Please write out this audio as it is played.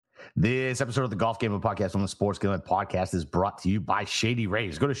This episode of the Golf Gambling Podcast on the Sports Gambling Podcast is brought to you by Shady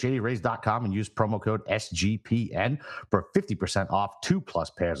Rays. Go to shadyrays.com and use promo code SGPN for 50% off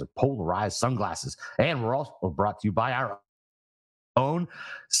 2+ pairs of polarized sunglasses. And we're also brought to you by our own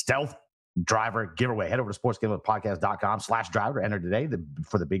Stealth Driver giveaway. Head over to sportsgamblingpodcast.com/driver. Enter today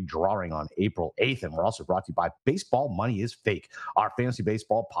for the big drawing on April 8th. And we're also brought to you by Baseball Money is Fake, our fantasy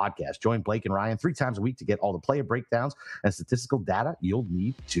baseball podcast. Join Blake and Ryan 3 times a week to get all the player breakdowns and statistical data you'll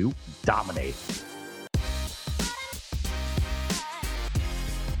need to dominate.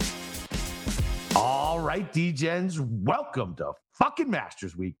 All right, D-Gens, welcome to fucking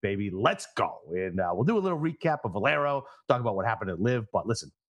Masters Week, baby. Let's go. And we'll do a little recap of Valero, talk about what happened at Live. But listen,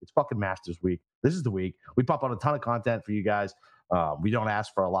 it's fucking Masters Week. This is the week. We pop out a ton of content for you guys. We don't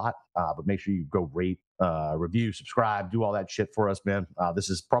ask for a lot, but make sure you go rate, review, subscribe, do all that shit for us, man. This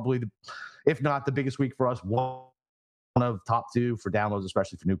is probably, if not the biggest week for us, one of top 2 for downloads,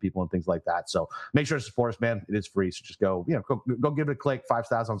 especially for new people and things like that. So make sure to support us, man. It is free. So just go give it a click, 5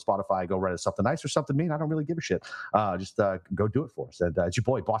 stars on Spotify. Go write us something nice or something mean. I don't really give a shit. Just go do it for us. And it's your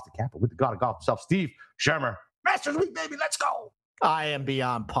boy, Boston Kappa, with the God of Golf himself, Steve Shermer. Masters Week, baby. Let's go. I am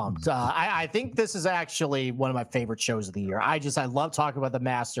beyond pumped. I think this is actually one of my favorite shows of the year. I love talking about the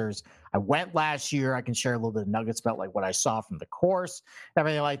Masters. I went last year. I can share a little bit of nuggets about like what I saw from the course,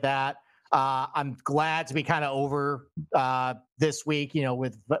 everything like that. I'm glad to be kind of over this week,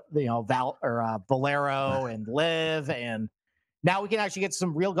 with Valero and Live, and now we can actually get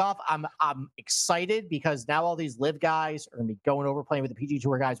some real golf. I'm excited because now all these Live guys are going to be going over playing with the PGA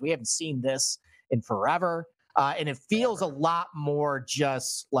Tour guys. We haven't seen this in forever. And it feels a lot more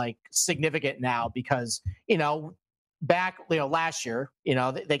just like significant now because, back, last year,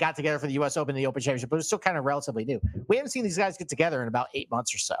 they got together for the U.S. Open and the Open Championship, but it was still kind of relatively new. We haven't seen these guys get together in about 8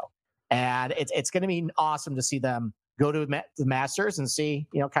 months or so. And it's going to be awesome to see them go to the Masters and see,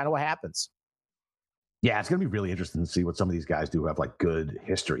 kind of what happens. Yeah, it's going to be really interesting to see what some of these guys do who have like good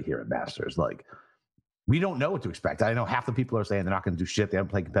history here at Masters. Like, we don't know what to expect. I know half the people are saying they're not going to do shit. They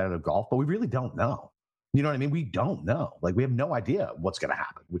haven't played competitive golf, but we really don't know. You know what I mean? We don't know. Like, we have no idea what's going to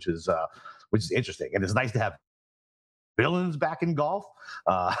happen, which is interesting. And it's nice to have villains back in golf.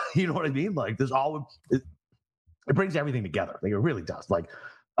 You know what I mean? Like, there's it brings everything together. Like, it really does. Like,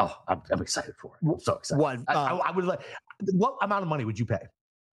 oh, I'm excited for it. I'm so excited. I would like. What amount of money would you pay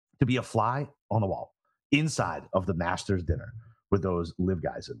to be a fly on the wall inside of the Masters dinner with those Live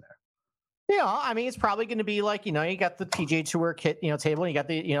guys in there? It's probably going to be like, you got the PGA Tour kit, table, and you got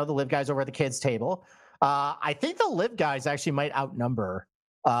the, the Live guys over at the kids table. I think the Live guys actually might outnumber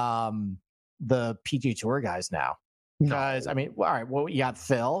the PGA Tour guys now. Because, all right, well, you got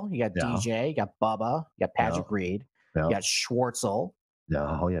Phil, you got DJ, you got Bubba, you got Patrick Reed, you got Schwartzel.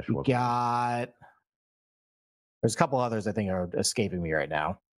 Schwartzel. You got, there's a couple others I think are escaping me right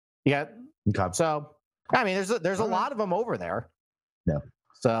now. You got, so, there's a lot of them over there. Yeah.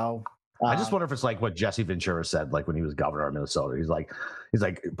 So, I just wonder if it's like what Jesse Ventura said, like when he was governor of Minnesota. He's like,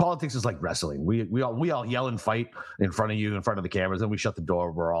 politics is like wrestling. We all yell and fight in front of you, in front of the cameras, and we shut the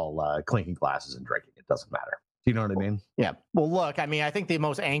door. We're all clinking glasses and drinking. It doesn't matter. Do you know what I mean? Yeah. Well, look, I think the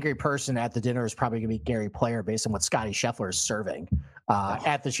most angry person at the dinner is probably going to be Gary Player based on what Scotty Scheffler is serving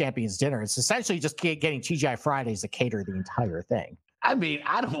at the Champions Dinner. It's essentially just getting TGI Fridays to cater the entire thing. I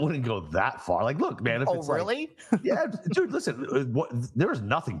wouldn't go that far. Like, look, man. If it's really? Like, yeah, dude. Listen, there is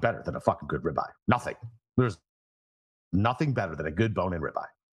nothing better than a fucking good ribeye. Nothing. There's nothing better than a good bone-in ribeye.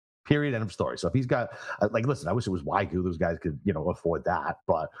 Period. End of story. So if he's got, listen, I wish it was Wagyu. Those guys could, afford that.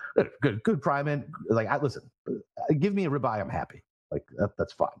 But good prime in. Listen, give me a ribeye. I'm happy. Like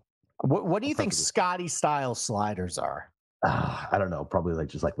that's fine. What do you think Scotty style sliders are? I don't know. Probably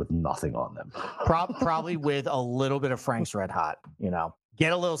with nothing on them. Probably with a little bit of Frank's Red Hot.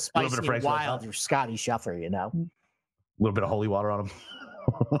 Get a little spicy and wild. You're Scotty Scheffler. A little bit of holy water on them.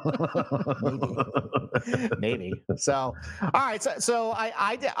 Maybe. So, all right. So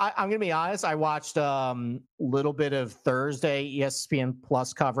I'm gonna be honest. I watched a little bit of Thursday ESPN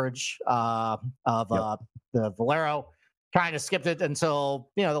Plus coverage of the Valero. Kind of skipped it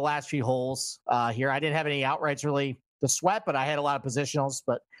until the last few holes here. I didn't have any outrights really to sweat, but I had a lot of positionals.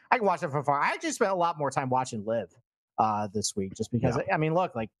 But I can watch it from far. I just spent a lot more time watching Live this week, just because. Yeah.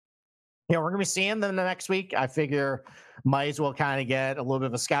 Look, we're gonna be seeing them the next week. I figure might as well kind of get a little bit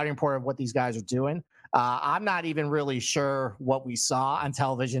of a scouting report of what these guys are doing. I'm not even really sure what we saw on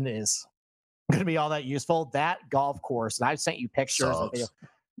television is going to be all that useful. That golf course, and I've sent you pictures.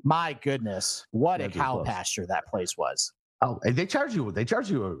 My goodness, what a cow pasture that place was. Oh, and they charge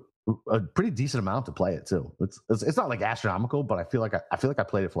you a pretty decent amount to play it too. It's not like astronomical, but I feel like I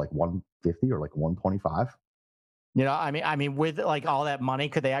played it for like $150 or like $125. I mean, with like all that money,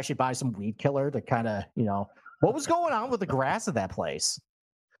 could they actually buy some weed killer to kind of, what was going on with the grass of that place?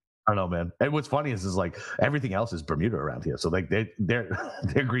 I don't know, man. And what's funny is like everything else is Bermuda around here, so like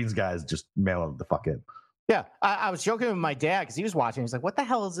their greens guys just mail them the fuck in. Yeah, I was joking with my dad because he was watching. He's like, "What the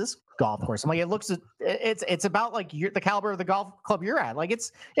hell is this golf course?" I'm like, it's about like the caliber of the golf club you're at. Like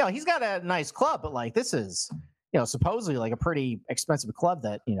it's he's got a nice club, but like this is supposedly like a pretty expensive club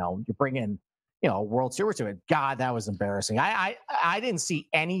that you're bringing a World Tour to it. God, that was embarrassing. I didn't see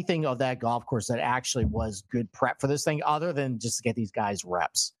anything of that golf course that actually was good prep for this thing, other than just to get these guys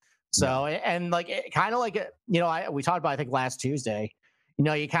reps. So and like kind of like we talked about I think last Tuesday.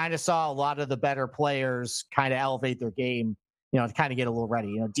 You kind of saw a lot of the better players kind of elevate their game, to kind of get a little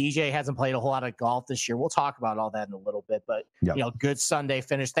ready. DJ hasn't played a whole lot of golf this year. We'll talk about all that in a little bit, but good Sunday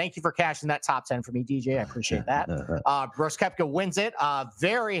finish. Thank you for cashing that top 10 for me, DJ. I appreciate that. Brooks Koepka wins it.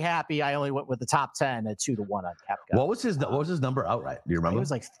 Very happy. I only went with the top 10 at 2-1 on Koepka. What was his number outright? Do you remember? It was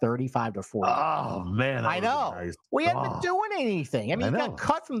like 35-40. Oh man, I know. Nice. We haven't been doing anything. I mean, he got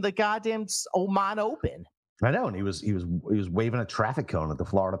cut from the goddamn Oman Open. I know, and he was waving a traffic cone at the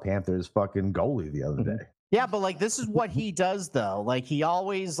Florida Panthers fucking goalie the other day. Yeah, but like this is what he does though. Like he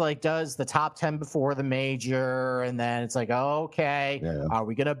always like does the top 10 before the major, and then it's like, okay, are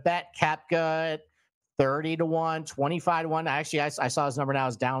we gonna bet Koepka at 30-1, 25-1? Actually, I saw his number now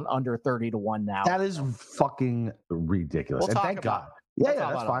is down under 30-1 now. That is fucking ridiculous. And thank God. Yeah,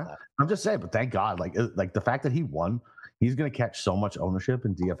 that's fine. I'm just saying, but thank God. Like the fact that he won, he's gonna catch so much ownership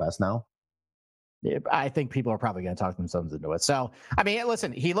in DFS now. I think people are probably going to talk themselves into it. So, I mean,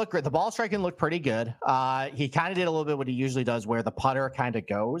 listen, he looked great. The ball striking looked pretty good. He kind of did a little bit what he usually does, where the putter kind of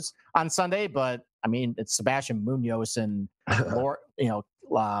goes on Sunday. But I mean, it's Sebastian Munoz and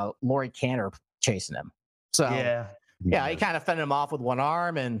Laurie Canter chasing him. So yeah, he kind of fended him off with one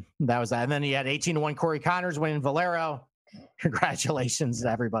arm, and that was that. And then he had 18-1 Corey Connors winning Valero. Congratulations to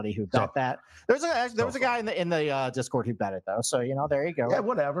everybody who bet that. There was a guy in the Discord who bet it though. So there you go. Yeah,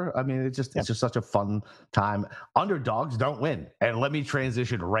 whatever. I mean, it's just such a fun time. Underdogs don't win, and let me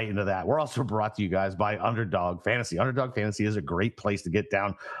transition right into that. We're also brought to you guys by Underdog Fantasy. Underdog Fantasy is a great place to get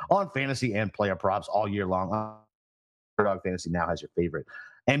down on fantasy and player props all year long. Underdog Fantasy now has your favorite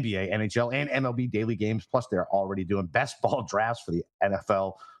NBA, NHL, and MLB daily games. Plus, they're already doing best ball drafts for the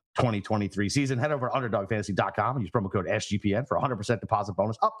NFL 2023 season. Head over to underdogfantasy.com and use promo code SGPN for 100% deposit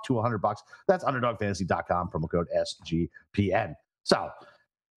bonus up to $100. That's underdogfantasy.com, promo code SGPN. So,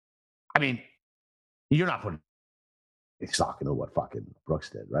 I mean, you're not putting stock into what fucking Brooks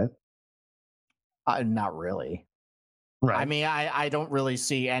did, right? Not really. Right. I mean, I don't really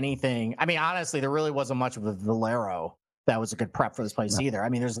see anything. I mean, honestly, there really wasn't much of a Valero that was a good prep for this place either. I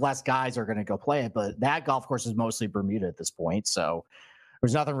mean, there's less guys that are going to go play it, but that golf course is mostly Bermuda at this point. So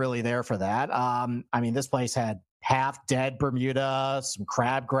there's nothing really there for that. I mean, this place had half dead Bermuda, some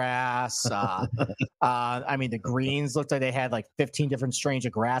crabgrass. I mean, the greens looked like they had like 15 different strains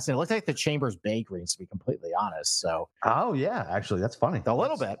of grass, and it looked like the Chambers Bay greens, to be completely honest. So, oh yeah, actually, that's funny. A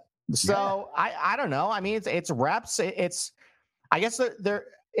little bit. So I don't know. I mean, it's reps. It's I guess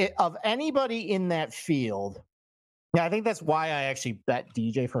of anybody in that field. Yeah, I think that's why I actually bet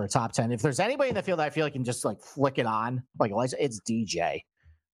DJ for a top 10. If there's anybody in the field that I feel like can just like flick it on, like it's DJ.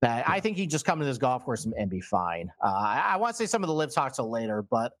 That I think he'd just come to this golf course and be fine. I want to say some of the live talk till later,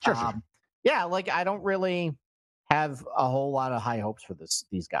 but sure. Yeah, like I don't really have a whole lot of high hopes for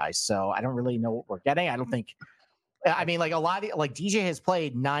these guys, so I don't really know what we're getting. I don't think. I mean, like a lot of like DJ has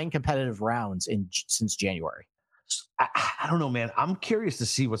played 9 competitive rounds since January. I don't know, man. I'm curious to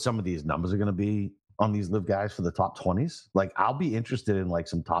see what some of these numbers are going to be on these live guys for the top 20s. Like I'll be interested in like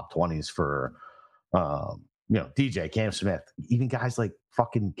some top 20s for DJ, Cam Smith, even guys like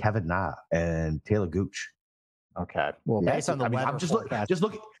fucking Kevin Na and Taylor Gooch. Okay. Well, based on the weather, I'm just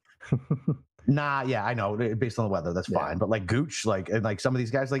looking. Nah, yeah, I know. Based on the weather, that's fine. But like Gooch, and some of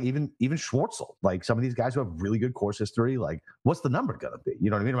these guys, like even Schwartzel, like some of these guys who have really good course history, like what's the number gonna be?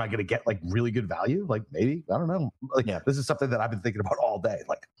 You know what I mean? Am I gonna get like really good value? Like maybe, I don't know. Like this is something that I've been thinking about all day.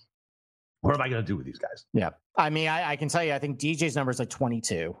 Like, what am I gonna do with these guys? Yeah, I mean, I can tell you, I think DJ's number is like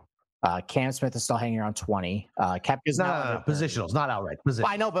 22. Cam Smith is still hanging around 20. Koepka's not positionals, not outright position.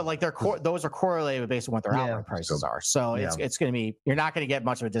 I know, but like those are correlated based on what their outright prices are. So it's going to be, you're not going to get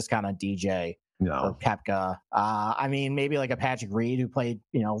much of a discount on DJ or Koepka. I mean, maybe like a Patrick Reed who played,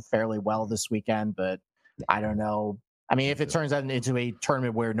 fairly well this weekend, but I don't know. I mean, if it turns out into a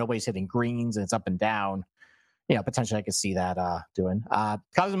tournament where nobody's hitting greens and it's up and down, potentially I could see that doing.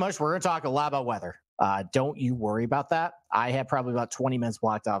 Cubs and Mush, we're going to talk a lot about weather. Don't you worry about that. I have probably about 20 minutes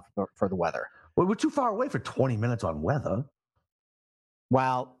blocked off for the weather. Well, we're too far away for 20 minutes on weather.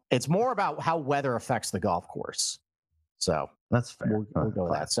 Well, It's more about how weather affects the golf course. So that's fair. We'll go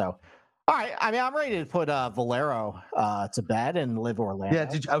with that. So, all right. I mean, I'm ready to put Valero to bed and live Orlando. Yeah.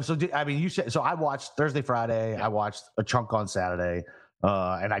 You said so. I watched Thursday, Friday. Yeah. I watched a chunk on Saturday,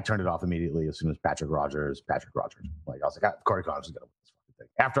 and I turned it off immediately as soon as Patrick Rogers. Like I was like, Corey Connors is gonna win this fucking thing.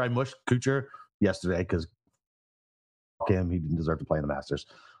 After I mushed Kuchar yesterday because him, he didn't deserve to play in the Masters.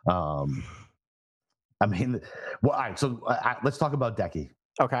 I mean, well, all right. So let's talk about Decky.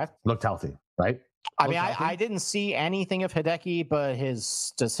 Okay, looked healthy, right? I didn't see anything of Hideki, but his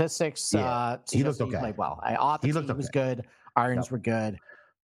statistics, he looked okay. He played well. I thought he was good. Irons were good.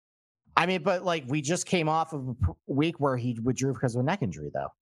 I mean, but like we just came off of a week where he withdrew because of a neck injury,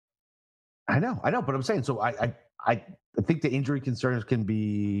 though. I know, but I'm saying, so I think the injury concerns can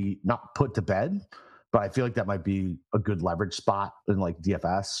be not put to bed, but I feel like that might be a good leverage spot in like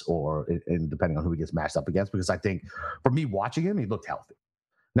DFS or in depending on who he gets matched up against, because I think for me watching him, he looked healthy.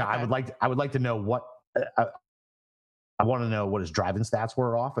 Now, okay. I would like to know what I want to know what his driving stats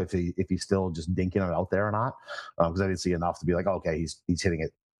were off, if he's still just dinking it out there or not, because I didn't see enough to be like, okay, he's hitting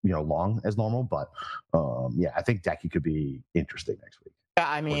it long as normal. But I think Decky could be interesting next week. Yeah,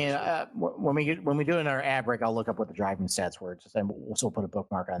 I mean, when we do in our ad break, I'll look up what the driving stats were, and we'll still put a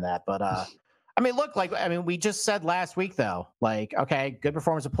bookmark on that. But I mean, look, we just said last week though, like, okay, good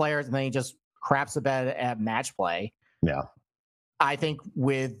performance of players, and then he just craps the bed at match play. Yeah. I think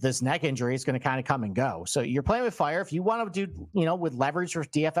with this neck injury, it's going to kind of come and go. So you're playing with fire. If you want to do, with leverage or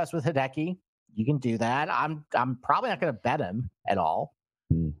DFS with Hideki, you can do that. I'm probably not going to bet him at all.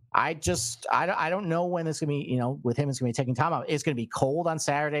 I don't know when it's going to be, with him, it's going to be taking time out. It's going to be cold on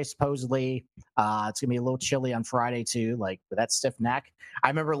Saturday, supposedly. It's going to be a little chilly on Friday too, like with that stiff neck. I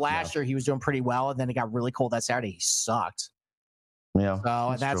remember last year he was doing pretty well, and then it got really cold that Saturday. He sucked. Yeah.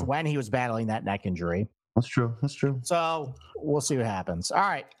 So that's when he was battling that neck injury. That's true. So we'll see what happens. All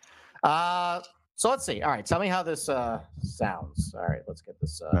right. So let's see. All right. Tell me how this sounds. All right. Let's get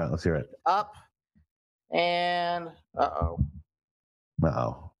this. All right. Let's hear it. Up. And what'd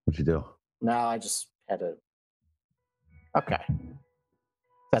you do? No, I just had to. Okay.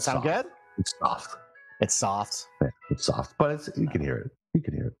 That sound good? It's soft. It's soft. Yeah, it's soft, but you can hear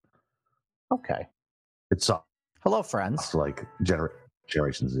it. Okay. It's soft. Hello, friends. It's like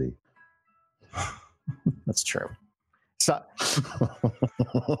Generation Z. That's true. So,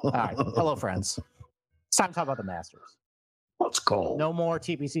 all right. Hello, friends. It's time to talk about the Masters. Let's go. No more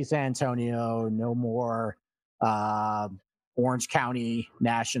TPC San Antonio. No more Orange County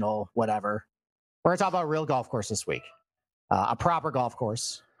National, whatever. We're going to talk about a real golf course this week. A proper golf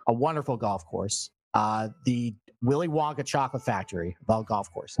course. A wonderful golf course. The Willy Wonka Chocolate Factory of all golf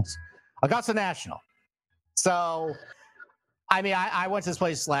courses. Augusta National. So... I mean, I went to this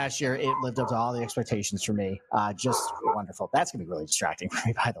place last year. It lived up to all the expectations for me. Just wonderful. That's going to be really distracting for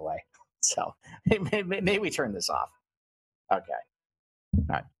me, by the way. So maybe we turn this off. Okay. All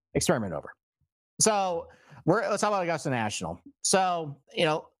right. Experiment over. So let's talk about Augusta National. So,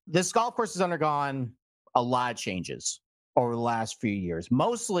 this golf course has undergone a lot of changes over the last few years,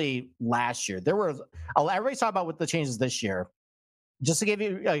 mostly last year. Everybody's talking about what the changes this year. Just to give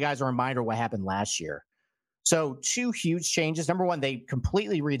you guys a reminder of what happened last year. So 2 huge changes. Number one, they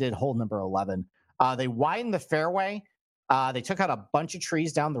completely redid hole number 11. They widened the fairway. They took out a bunch of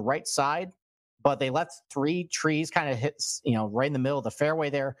trees down the right side, but they left 3 trees kind of hit, right in the middle of the fairway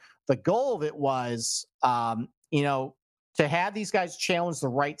there. The goal of it was, to have these guys challenge the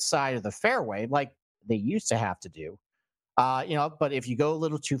right side of the fairway like they used to have to do. But if you go a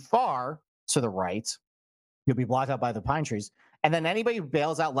little too far to the right, you'll be blocked out by the pine trees. And then anybody who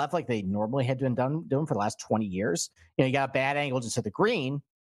bails out left like they normally had been doing for the last 20 years, you got a bad angle just to the green,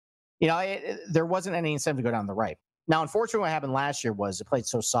 there wasn't any incentive to go down the right. Now, unfortunately, what happened last year was it played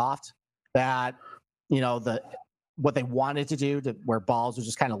so soft that, what they wanted to do where balls would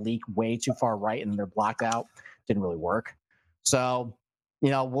just kind of leak way too far right and they're blocked out didn't really work. So,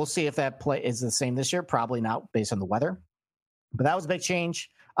 we'll see if that play is the same this year. Probably not based on the weather. But that was a big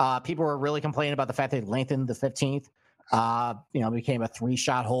change. People were really complaining about the fact they lengthened the 15th. Became a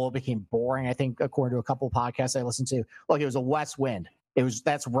 3-shot hole. It became boring, I think, according to a couple of podcasts I listened to. Look, it was a west wind.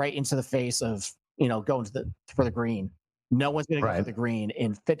 That's right into the face of, going for the green. No one's going to go for the green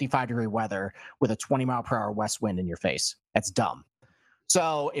in 55-degree weather with a 20-mile-per-hour west wind in your face. That's dumb.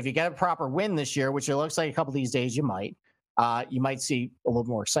 So if you get a proper wind this year, which it looks like a couple of these days you might see a little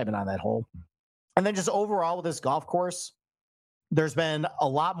more excitement on that hole. And then just overall with this golf course, there's been a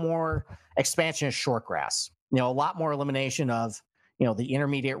lot more expansion of short grass. A lot more elimination of, the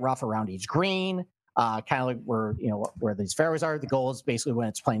intermediate rough around each green, kind of like where these fairways are. The goal is basically when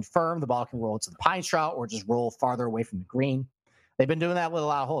it's playing firm, the ball can roll to the pine straw or just roll farther away from the green. they've been doing that with a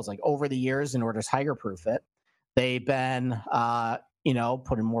lot of holes. Like over the years, in order to tiger proof it, they've been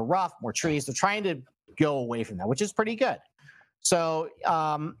putting more rough, more trees. They're trying to go away from that, which is pretty good. So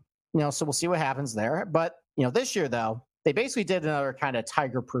so we'll see what happens there. But this year though, they basically did another kind of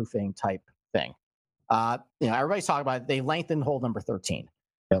tiger proofing type thing. Everybody's talking about it. They lengthened hole number 13.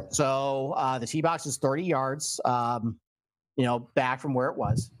 Yep. So the tee box is 30 yards, back from where it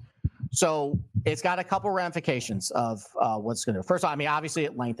was. So it's got a couple ramifications of what's going to do. First of all, I mean, obviously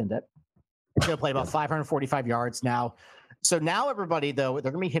it lengthened it. It's going to play about 545 yards now. So now everybody, though,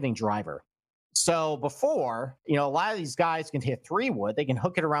 they're going to be hitting driver. So before, a lot of these guys can hit 3-wood. They can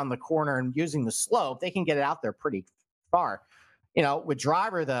hook it around the corner, and using the slope, they can get it out there pretty far. With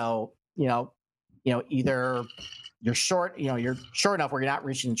driver, though, either you're short, you're short enough where you're not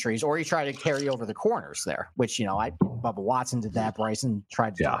reaching the trees, or you try to carry over the corners there, which, Bubba Watson did that. Bryson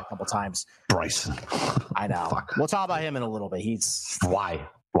tried to do that a couple times. Bryson. I know. Fuck. We'll talk about him in a little bit. Why?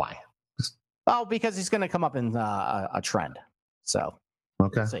 Oh, because he's going to come up in a trend. So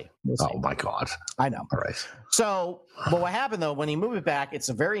okay. We'll see. Oh my God. I know. All right. So, but what happened though, when he moved it back, it's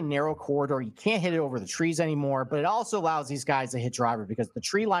a very narrow corridor. You can't hit it over the trees anymore, but it also allows these guys to hit driver because the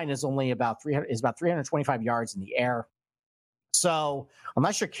tree line is only about 325 yards in the air. So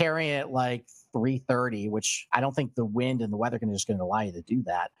unless you're carrying it like 330, which I don't think the wind and the weather conditions are going to allow you to do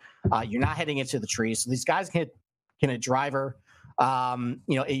that, you're not hitting it to the trees. So these guys can hit driver.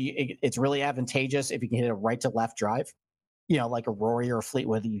 It's really advantageous if you can hit a right to left drive, like a Rory or a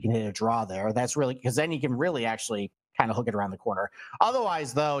Fleetwood, you can hit a draw there. That's really, because then you can really actually kind of hook it around the corner.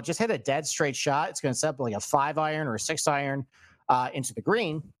 Otherwise, though, just hit a dead straight shot. It's going to set up like a 5-iron or a 6-iron into the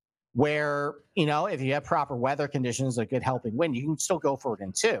green, where, if you have proper weather conditions, a good helping wind, you can still go for it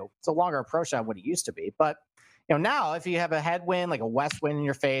in 2. It's a longer approach than what it used to be. But, now if you have a headwind, like a west wind in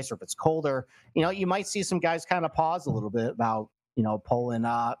your face, or if it's colder, you might see some guys kind of pause a little bit about, pulling,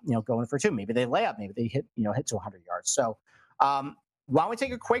 going for 2. Maybe they lay up, maybe they hit to 100 yards. So why don't we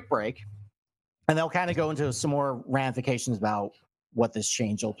take a quick break, and they'll kind of go into some more ramifications about what this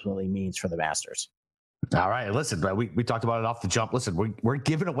change ultimately means for the Masters. All right, listen, we talked about it off the jump. Listen, we're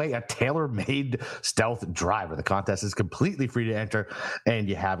giving away a tailor-made stealth driver. The contest is completely free to enter, and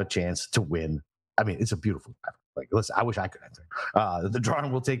you have a chance to win. I mean, it's a beautiful driver. Like, listen, I wish I could enter. The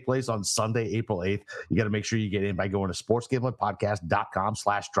drawing will take place on Sunday, April 8th. You got to make sure you get in by going to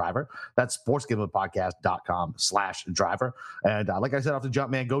sportsgamblingpodcast.com/driver. That's sportsgamblingpodcast.com/driver. And like I said off the jump,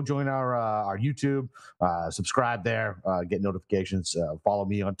 man, go join our YouTube, subscribe there, get notifications. Follow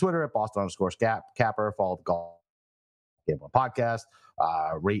me on Twitter at Boston_Capper. Follow the Golf Gambling Podcast.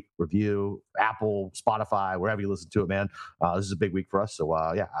 Rate, review, Apple, Spotify, wherever you listen to it, man. This is a big week for us. So,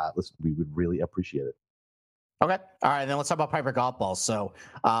 listen, we would really appreciate it. Okay. All right. Then let's talk about Piper Golf Balls. So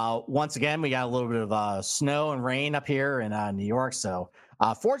once again, we got a little bit of snow and rain up here in New York. So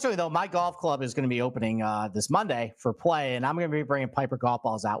fortunately, though, my golf club is going to be opening this Monday for play, and I'm going to be bringing Piper Golf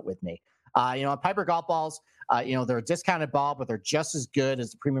Balls out with me. Piper Golf Balls, they're a discounted ball, but they're just as good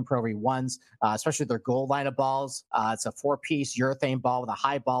as the Premium Pro V1s, especially their gold line of balls. It's a 4-piece urethane ball with a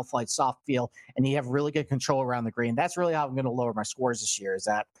high ball flight, soft feel, and you have really good control around the green. That's really how I'm going to lower my scores this year, is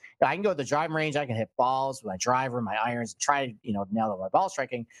that I can go to the driving range, I can hit balls with my driver, my irons, try to, nail down my ball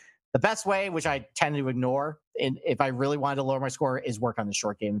striking. The best way, which I tend to ignore, and if I really wanted to lower my score, is work on the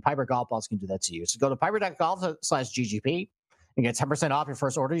short game. And Piper Golf Balls can do that to you. So go to piper.golf/GGP. You get 10% off your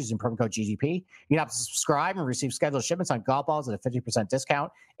first order using promo code GGP. You can have to subscribe and receive scheduled shipments on golf balls at a 50%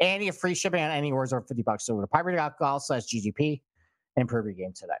 discount. And you get free shipping on any orders over $50. So go to piper.golf/GGP and improve your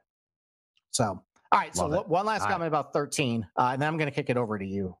game today. So, all right. So one last comment about 13, and then I'm going to kick it over to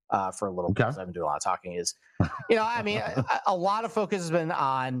you for a little bit, because I've been doing a lot of talking, is, a lot of focus has been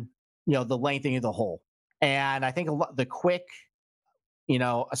on, the lengthening of the hole. And I think the quick,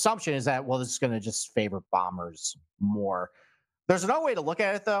 assumption is that, well, this is going to just favor bombers more. There's another way to look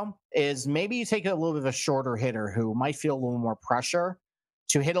at it, though, is maybe you take a little bit of a shorter hitter who might feel a little more pressure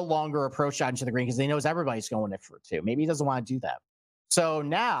to hit a longer approach shot into the green, because he knows everybody's going in for it too. Maybe he doesn't want to do that. So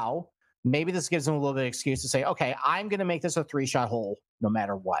now maybe this gives him a little bit of excuse to say, okay, I'm going to make this a 3-shot hole no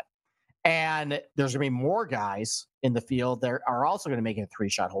matter what. And there's going to be more guys in the field that are also going to make it a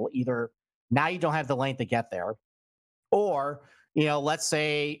 3-shot hole. Either now you don't have the length to get there, or, let's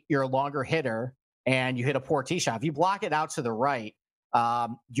say you're a longer hitter and you hit a poor tee shot. If you block it out to the right,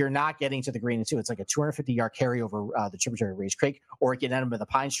 you're not getting to the green too. It's like a 250-yard carry over the tributary of Reeves Creek, or you can end up with a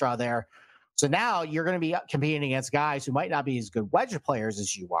pine straw there. So now you're going to be competing against guys who might not be as good wedge players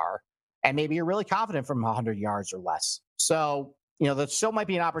as you are, and maybe you're really confident from 100 yards or less. So, there still might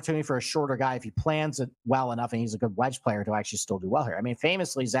be an opportunity for a shorter guy if he plans it well enough and he's a good wedge player to actually still do well here. I mean,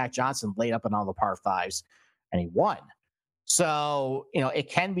 famously, Zach Johnson laid up on all the par 5s and he won. So, it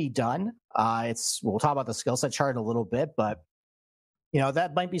can be done. We'll talk about the skill set chart in a little bit, but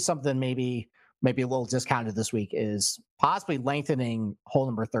that might be something maybe a little discounted this week is possibly lengthening hole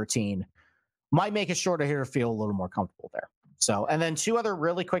number 13. Might make a shorter hitter feel a little more comfortable there. So, and then two other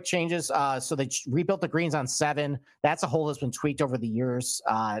really quick changes. So they rebuilt the greens on 7. That's a hole that's been tweaked over the years,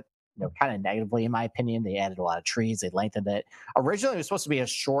 kind of negatively, in my opinion. They added a lot of trees. They lengthened it. Originally, it was supposed to be a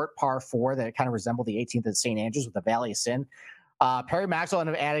short par 4 that kind of resembled the 18th at St. Andrews with the Valley of Sin. Perry Maxwell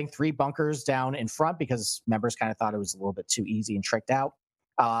ended up adding 3 bunkers down in front because members kind of thought it was a little bit too easy and tricked out.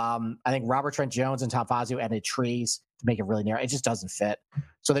 I think Robert Trent Jones and Tom Fazio added trees to make it really narrow. It just doesn't fit.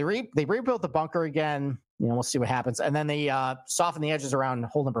 So they rebuilt the bunker again. We'll see what happens. And then they softened the edges around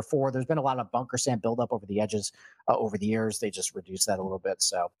hole number 4. There's been a lot of bunker sand buildup over the edges over the years. They just reduced that a little bit.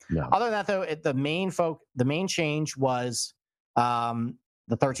 So other than that, though, the main change was the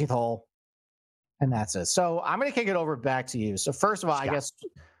 13th hole, and that's it. So I'm going to kick it over back to you. So first of all, Scott. I guess.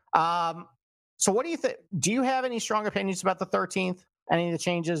 So what do you think? Do you have any strong opinions about the 13th? Any of the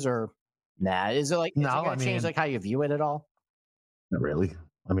changes, or nah? Is it change like how you view it at all? Not really.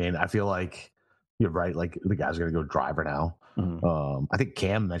 I mean, I feel like you're right. Like the guy's going to go driver now. Mm-hmm. I think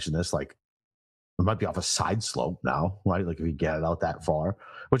Cam mentioned this. Like it might be off a side slope now, right? Like if you get it out that far,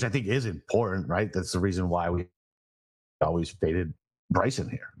 which I think is important, right? That's the reason why we always faded Bryson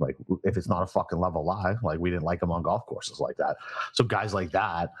here. Like if it's not a fucking level lie, like we didn't like him on golf courses like that. So guys like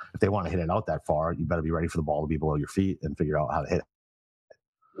that, if they want to hit it out that far, you better be ready for the ball to be below your feet and figure out how to hit it.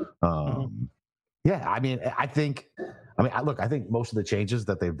 Yeah, I mean, I think most of the changes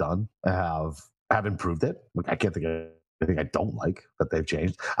that they've done have improved it. Like, I can't think of anything I don't like that they've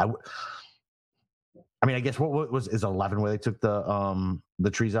changed. I mean, I guess what is 11 where they took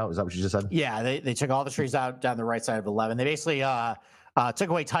the trees out? Is that what you just said? Yeah, they took all the trees out down the right side of 11. They basically took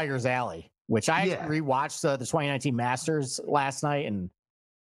away Tiger's Alley, which I rewatched the 2019 Masters last night, and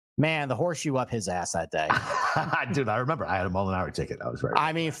man, the horseshoe up his ass that day. Dude, I remember I had a Molinari ticket. I was very.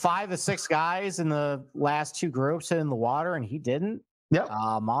 I mean, 5 of 6 guys in the last 2 groups hit in the water, and he didn't. Yep.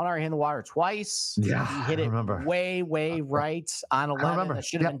 Molinari hit in the water twice. Yeah, he hit it way right on 11. That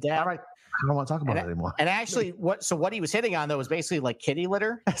should have been dead. All right. I don't want to talk about it anymore. And actually, what he was hitting on though was basically like kitty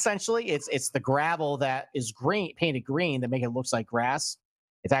litter. Essentially, it's the gravel that is painted green that make it look like grass.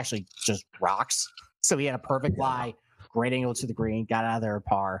 It's actually just rocks. So he had a perfect lie, great angle to the green, got out of there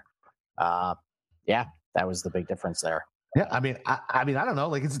par. That was the big difference there. Yeah, I mean, I don't know.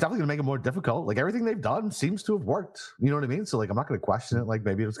 Like, it's definitely going to make it more difficult. Like, everything they've done seems to have worked. You know what I mean? So, like, I'm not going to question it. Like,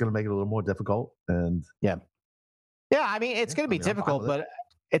 maybe it's going to make it a little more difficult. And yeah. I mean, it's going to be difficult, but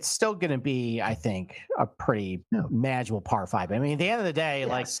it's still going to be, I think, a pretty manageable par 5. I mean, at the end of the day,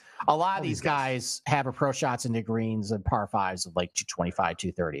 like a lot of these guys have approach shots into greens and par 5s of like 225,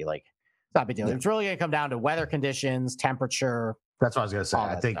 230. Like, it's not a big deal. It's really going to come down to weather conditions, temperature. That's what I was going to say.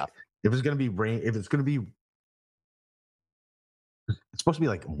 I think if it's going to be rain, it's supposed to be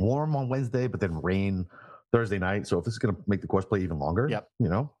like warm on Wednesday, but then rain Thursday night. So if this is going to make the course play even longer,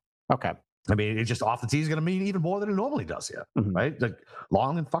 Okay. I mean, it's just off the tee is going to mean even more than it normally does here, right? Like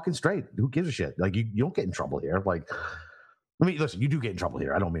long and fucking straight. Who gives a shit? Like you don't get in trouble here. Like, I mean, listen, you do get in trouble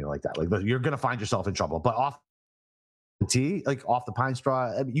here. I don't mean it like that. Like you're going to find yourself in trouble, but off the tee, like off the pine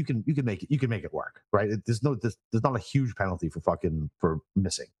straw, I mean, you can make it work, right? There's not a huge penalty for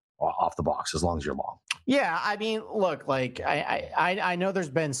missing off the box as long as you're long. Yeah, I mean, look, like I know there's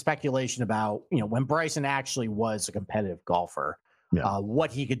been speculation about when Bryson actually was a competitive golfer.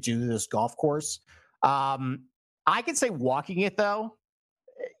 What he could do to this golf course. I could say walking it though,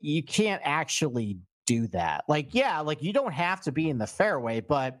 you can't actually do that. Like you don't have to be in the fairway,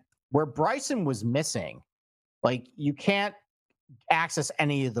 but where Bryson was missing, like you can't access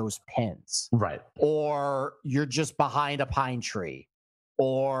any of those pins. Right. Or you're just behind a pine tree.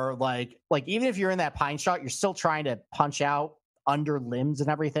 Or like even if you're in that pine shot, you're still trying to punch out under limbs and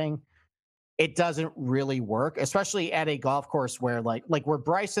everything. It doesn't really work, especially at a golf course where like where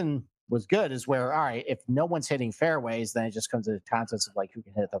Bryson was good is where, all right, if no one's hitting fairways, then it just comes to the contest of like who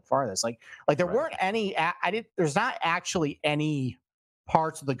can hit the farthest. Like there weren't any, there's not actually any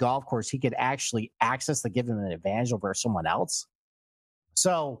parts of the golf course he could actually access that give him an advantage over someone else.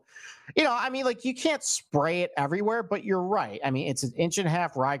 So, I mean, like you can't spray it everywhere, but you're right. I mean, it's 1.5 inch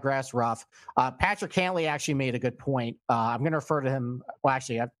ryegrass rough. Patrick Cantley actually made a good point. I'm going to refer to him. Well,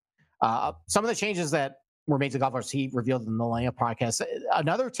 actually, some of the changes that were made to golf course, he revealed in the Millennial podcast.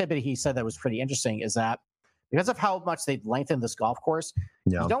 Another tidbit he said that was pretty interesting is that because of how much they've lengthened this golf course,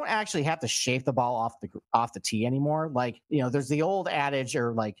 you don't actually have to shape the ball off the tee anymore. Like, there's the old adage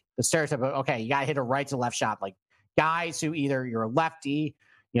or like the stereotype of, okay, you got to hit a right to left shot. Like guys who either you're a lefty,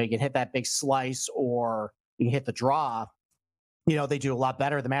 you can hit that big slice or you can hit the draw. they do a lot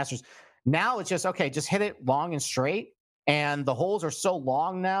better at the Masters. Now it's just, okay, just hit it long and straight. And the holes are so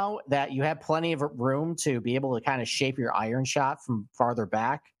long now that you have plenty of room to be able to kind of shape your iron shot from farther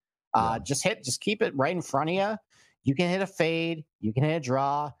back. Just keep it right in front of you. You can hit a fade, you can hit a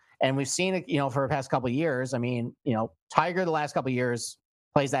draw. And we've seen it, for the past couple of years. I mean, Tiger the last couple of years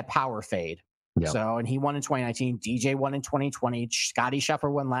plays that power fade. Yep. So, and he won in 2019. DJ won in 2020. Scotty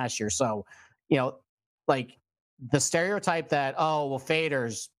Scheffler won last year. So, like the stereotype that,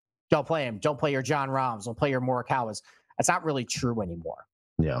 faders, don't play him. Don't play your John Rahms. Don't play your Morikawas. That's not really true anymore.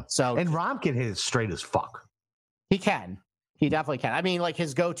 Yeah. So, and Rahm can hit it straight as fuck. He can. He definitely can. I mean, like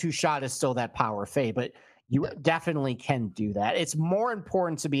his go-to shot is still that power fade, but you definitely can do that. It's more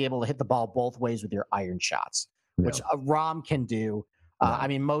important to be able to hit the ball both ways with your iron shots, which a Rahm can do. I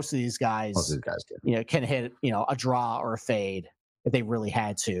mean, most of these guys can hit, a draw or a fade if they really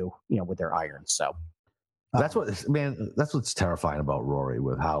had to, with their irons. So that's what's terrifying about Rory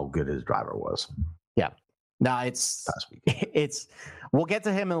with how good his driver was. Yeah. No, it's we'll get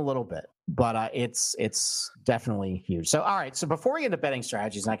to him in a little bit, but it's definitely huge. So, all right. So before we get into betting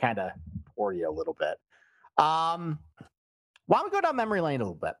strategies, and I kind of bore you a little bit, why don't we go down memory lane a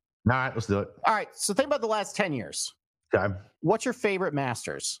little bit? All right, let's do it. All right. So think about the last 10 years. Okay. What's your favorite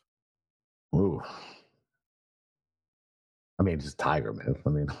Masters? Ooh. I mean, just Tiger, man. I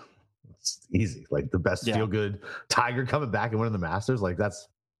mean, it's easy. Like the best feel good Tiger coming back and winning the Masters. Like that's,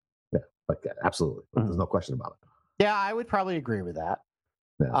 like that. Absolutely. Mm-hmm. There's no question about it. Yeah, I would probably agree with that.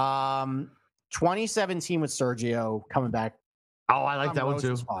 Yeah. 2017 with Sergio coming back. Oh, I like that one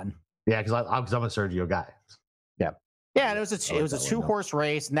too. Fun. Yeah, because I'm a Sergio guy. Yeah. Yeah, and it was a 2-horse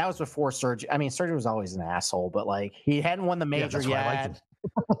race, and that was before Sergio. I mean, Sergio was always an asshole, but like he hadn't won the major yet.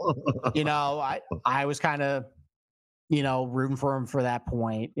 I was kind of, rooting for him for that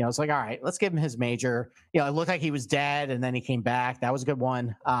point. It's like, all right, let's give him his major. It looked like he was dead, and then he came back. That was a good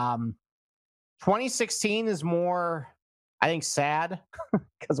one. 2016 is more, I think, sad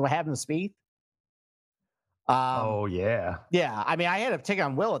because what happened to Spieth. Yeah. Yeah, I mean, I had a ticket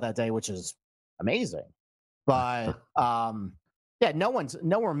on Will that day, which is amazing. But no one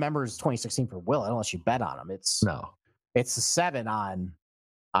remembers 2016 for Will unless you bet on him. It's a 7 on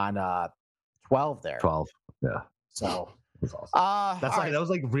 12 there. 12, yeah. So that's awesome. That was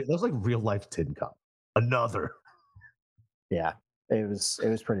like real life Tin Cup. Another. Yeah, it was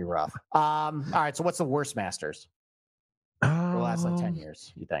pretty rough. All right, so what's the worst Masters for the last 10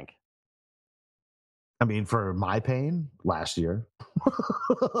 years? You think? I mean, for my pain, last year.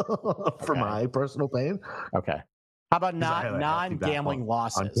 For my personal pain. Okay. How about non-gambling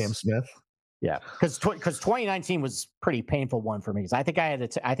losses? On Cam Smith. Yeah, because 2019 was pretty painful one for me. Because I think I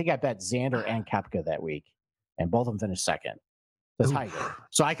bet Xander and Koepka that week, and both of them finished second. Tiger.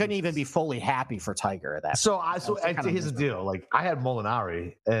 So I couldn't even be fully happy for Tiger at that. So here's the deal. Like I had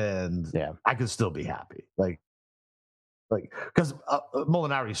Molinari, and I could still be happy. Like because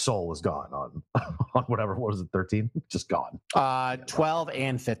Molinari's soul was gone on whatever. What was it? 13? Just gone. 12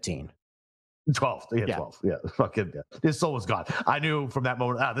 and 15. 12. Yeah, 12. Yeah. Fucking his soul was gone. I knew from that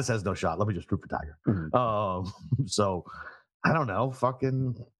moment, this has no shot. Let me just root for Tiger. Mm-hmm. So I don't know.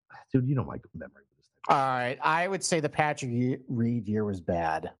 Fucking dude, my memory. All right. I would say the Patrick Reed year was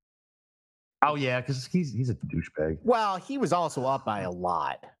bad. Oh yeah, because he's a douchebag. Well, he was also up by a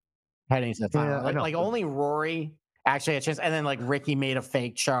lot heading into the final. Like only Rory actually had a chance, and then like Ricky made a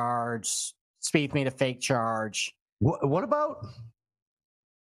fake charge. Spieth made a fake charge. What about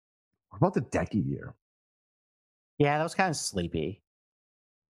the Decky year? Yeah, that was kind of sleepy.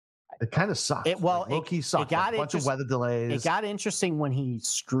 It kind of sucked. Low-key sucked. It got a bunch of weather delays. It got interesting when he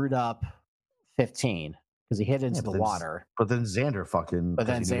screwed up 15 because he hit into the water. But then Xander fucking. But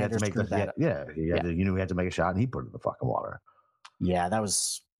then Xander screwed that. He had to make a shot, and he put it in the fucking water. Yeah, that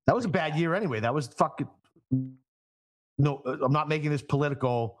was a bad year anyway. That was fucking. No, I'm not making this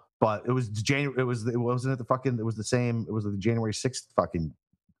political, but it was January. It was the same. It was the January 6th fucking.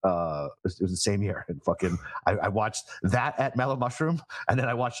 It was the same year, and fucking. I watched that at Mellow Mushroom, and then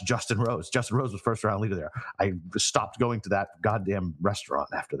I watched Justin Rose. Justin Rose was first round leader there. I stopped going to that goddamn restaurant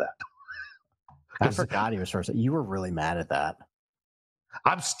after that. I forgot he was first. You were really mad at that.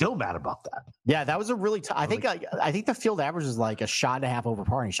 I'm still mad about that. Yeah, that was a really. I think the field average was like a shot and a half over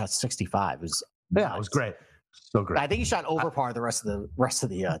par, and he shot 65. It was it was great, so great. I think he shot over par the rest of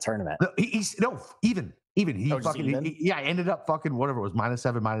the tournament. I ended up fucking whatever it was,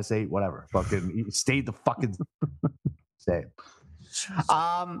 -7, -8, whatever. Fucking he stayed the fucking same.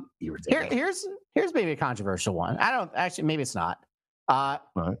 Here's maybe a controversial one. I don't actually. Maybe it's not.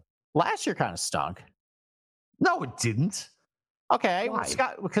 Right. Last year kind of stunk. No, it didn't. Okay,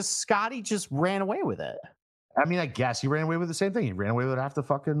 because Scotty just ran away with it. I mean, I guess he ran away with the same thing. He ran away with it after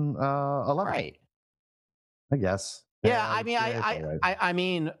fucking 11. Right. I guess. Yeah, I mean, I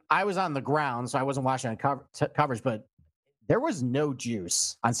mean, I was on the ground, so I wasn't watching coverage, but there was no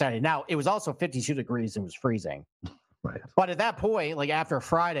juice on Saturday. Now, it was also 52 degrees and it was freezing. Right. But at that point, like after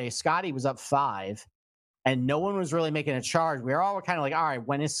Friday, Scotty was up 5, and no one was really making a charge. We were all kind of like, all right,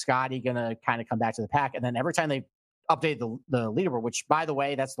 when is Scotty going to kind of come back to the pack? And then every time they update the leaderboard, which, by the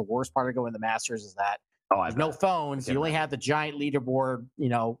way, that's the worst part of going to the Masters, is that there's no phones. You only have the giant leaderboard,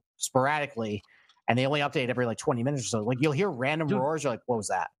 sporadically, and they only update every like 20 minutes or so. Like you'll hear random roars. You're like, what was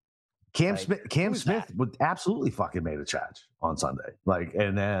that? Cam Smith would absolutely fucking made a charge on Sunday. Like,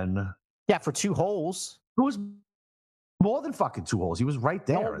 and then for 2 holes. It was more than fucking 2 holes. He was right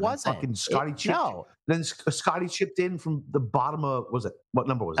there. No, it wasn't. Fucking Scotty chipped. No. Then Scotty chipped in from the bottom of, what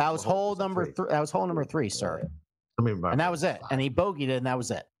number was it? That was hole number 3. That was hole number 3, sir. And that was it. And he bogeyed it, and that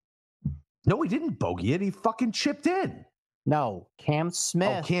was it. No, he didn't bogey it. He fucking chipped in. No, Cam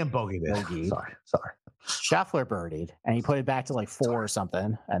Smith. Oh, Cam bogeyed it. Sorry. Scheffler birdied, and he put it back to like 4 or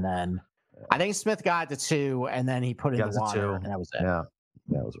something. And then I think Smith got to 2, and then he put it in the water, and that was it. Yeah,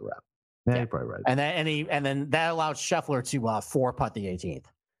 that was a wrap. Yeah, you're probably right. And then that allowed Scheffler to 4-putt the 18th.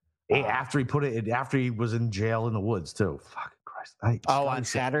 After he was in jail in the woods too. Fucking Christ!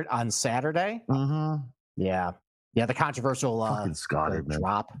 On Saturday. Mm-hmm. Yeah. The controversial fucking Scotty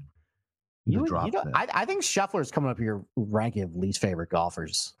drop. I think Scheffler is coming up your ranking of least favorite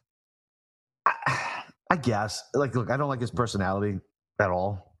golfers. I guess. Like, look, I don't like his personality at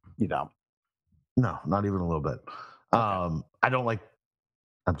all. You don't? No, not even a little bit. Okay. I don't like.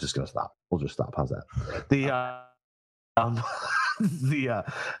 I'm just gonna stop. We'll just stop. How's that?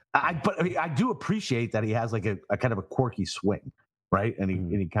 I do appreciate that he has like a kind of a quirky swing, right? And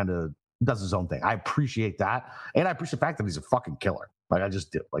he kind of does his own thing. I appreciate that, and I appreciate the fact that he's a fucking killer. Like I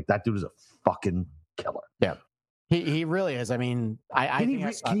just do. Like that dude is a fucking killer. Yeah, he really is. I mean, can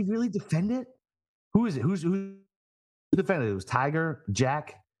he really defend it? Who is it? Who's defended it? It was Tiger,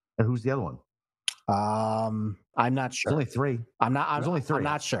 Jack, and who's the other one? I'm not sure. There's only 3. There's only 3. I'm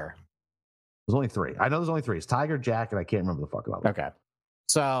not sure. There's only 3. I know there's only 3. It's Tiger, Jack, and I can't remember the fuck about it. Okay.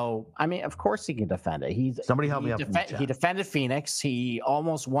 So, I mean, of course he can defend it. Somebody help me out. He defended Phoenix. He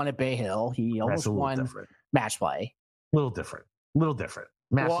almost won at Bay Hill. He almost won match play. A little different.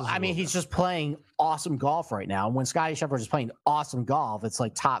 Well, I mean, he's just playing awesome golf right now. And when Scotty Scheffler is playing awesome golf, it's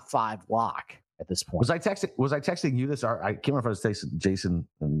like top 5 lock at this point. Was I texting you this? I can't remember if I was texting Jason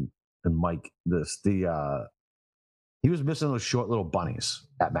and Mike this. He was missing those short little bunnies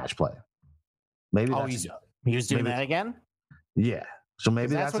at match play. Maybe he was doing that again. Yeah, so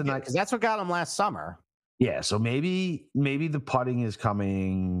maybe that's what got him last summer. Yeah, so maybe the putting is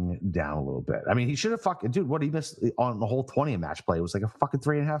coming down a little bit. I mean, he should have dude. What he missed on the whole 20 in match play was like a fucking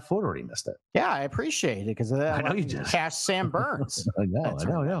 3.5 footer. He missed it. Yeah, I appreciate it because I know you just cash Sam Burns. I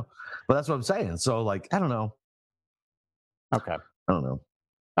know. But that's what I'm saying. So like, I don't know. Okay, I don't know.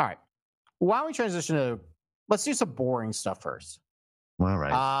 All right. Why don't we transition to? Let's do some boring stuff first. All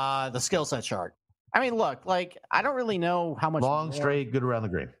right. The skill set chart. I mean, look, like I don't really know how much long, straight, good around the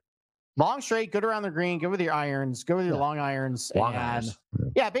green. Long, straight, good around the green. Good with your irons. Good with your long irons. Irons.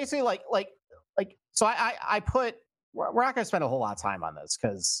 Yeah, basically, like. So I put. We're not going to spend a whole lot of time on this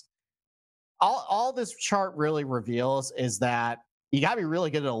because all this chart really reveals is that you got to be really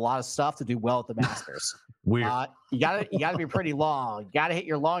good at a lot of stuff to do well at the Masters. Weird. You got to be pretty long. You got to hit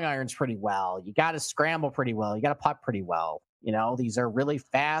your long irons pretty well. You got to scramble pretty well. You got to putt pretty well. These are really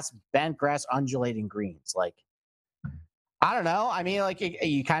fast, bent grass, undulating greens. Like, I don't know. I mean, like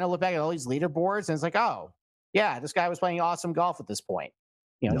you kind of look back at all these leaderboards, and it's like, oh, yeah, this guy was playing awesome golf at this point.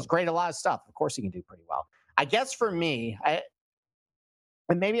 He's great at a lot of stuff. Of course, he can do pretty well. I guess for me, I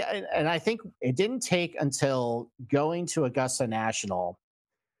think it didn't take until going to Augusta National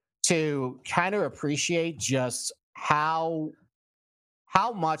to kind of appreciate just how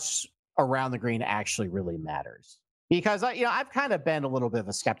much around the green actually really matters. Because I've kind of been a little bit of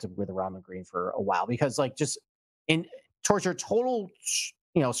a skeptic with around the green for a while because like just towards your total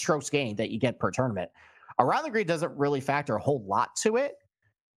strokes gained that you get per tournament, around the green doesn't really factor a whole lot to it.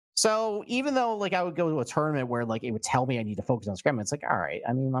 So even though like I would go to a tournament where like it would tell me I need to focus on scrambling, it's like, all right,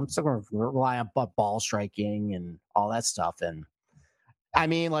 I mean, I'm still going to rely on ball striking and all that stuff. And I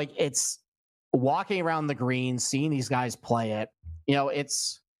mean, like it's walking around the green, seeing these guys play it,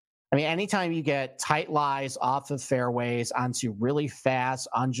 anytime you get tight lies off of fairways onto really fast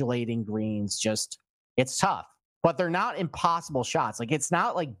undulating greens, it's tough, but they're not impossible shots. Like it's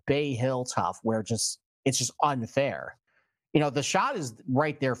not like Bay Hill tough where it's just unfair. The shot is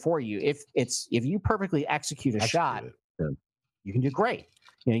right there for you. If you perfectly execute a shot, you can do great.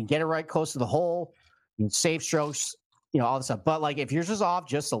 You can get it right close to the hole. you can save strokes, all this stuff. But like if you're just off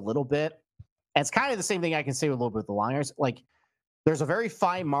just a little bit, and it's kind of the same thing I can say with a little bit with the long irons. Like there's a very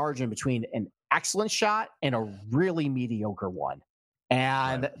fine margin between an excellent shot and a really mediocre one.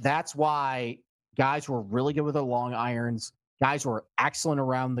 And that's why guys who are really good with their long irons, guys who are excellent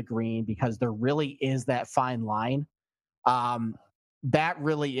around the green, because there really is that fine line. That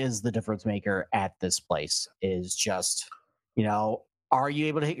really is the difference maker at this place, is just, are you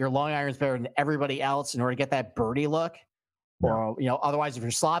able to hit your long irons better than everybody else in order to get that birdie look? Or, otherwise, if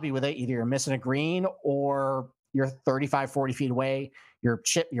you're sloppy with it, either you're missing a green or you're 35, 40 feet away, you're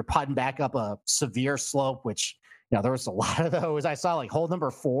putting back up a severe slope, which, there was a lot of those. I saw like hole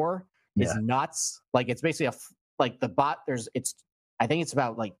number 4 is nuts. Like it's basically I think it's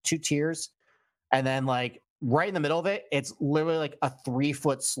about like 2 tiers. And then like right in the middle of it, it's literally like a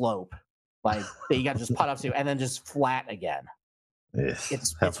 3-foot slope. Like that you got to just putt up to and then just flat again.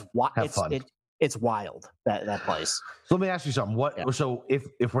 It's wild, that place. So let me ask you something. So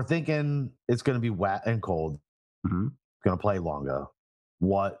if we're thinking it's going to be wet and cold, going to play longer,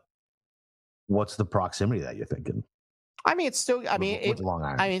 what's the proximity that you're thinking? I mean, it's still, Long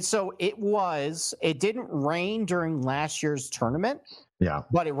Island. So it didn't rain during last year's tournament. Yeah.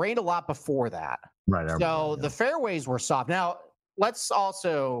 But it rained a lot before that. Right. So the fairways were soft. Now, let's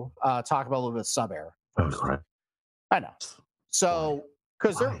also talk about a little bit of sub-air. Oh, right. I know. So,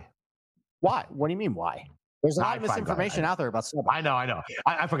 because why? What do you mean, why? There's a lot of misinformation out there about sub-air. I know.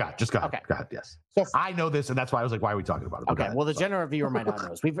 I forgot. Just go ahead. Okay. Go ahead. Yes. So I know this, and that's why I was like, why are we talking about it? Okay. Well, the general viewer might not know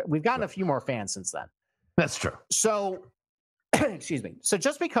this. We've gotten a few more fans since then. That's true. So, excuse me. So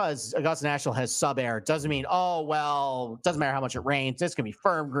just because Augusta National has sub-air doesn't mean, doesn't matter how much it rains. It's going to be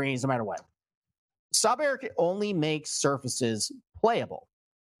firm greens no matter what. Sub-air only makes surfaces playable.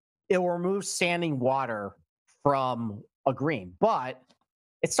 It will remove standing water from a green, but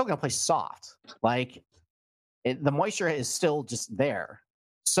it's still going to play soft. Like the moisture is still just there.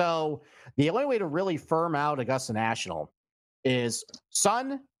 So the only way to really firm out Augusta National is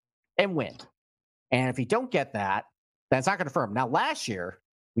sun and wind. And if you don't get that, then it's not going to firm. Now, last year,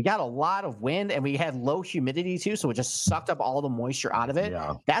 we got a lot of wind and we had low humidity too, so it just sucked up all the moisture out of it.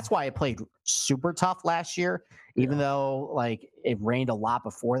 Yeah. That's why it played super tough last year, even though like it rained a lot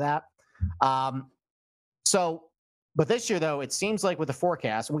before that. But this year though, it seems like with the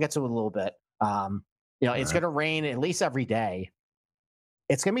forecast, we'll get to it a little bit. It's going to rain at least every day.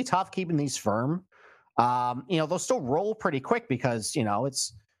 It's going to be tough keeping these firm. They'll still roll pretty quick because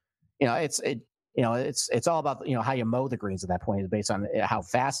it's all about how you mow the greens at that point, based on how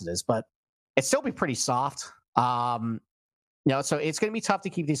fast it is, but it still be pretty soft. So it's going to be tough to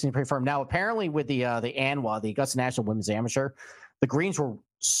keep these things pretty firm. Now, apparently, with the ANWA, the Augusta National Women's Amateur, the greens were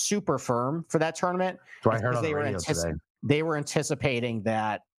super firm for that tournament. So I heard on the radio today. They were anticipating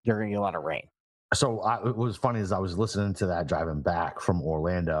that they're going to get a lot of rain. So what was funny is I was listening to that driving back from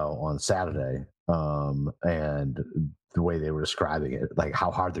Orlando on Saturday, and the way they were describing it, like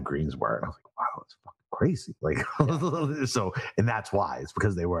how hard the greens were, and I was like, wow, it's fucking crazy. Like, so, and that's why it's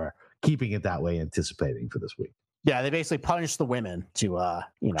because they were keeping it that way, anticipating for this week. Yeah, they basically punished the women to,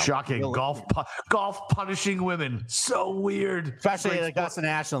 shocking really, golf punishing women, so weird. Especially at Augusta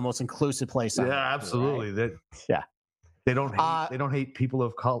National, the most inclusive place. Yeah, absolutely. Right? They don't hate people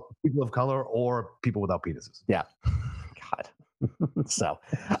of color or people without penises. Yeah, God. So,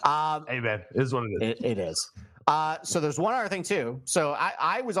 hey man, it is what it is. It is. So there's one other thing too. So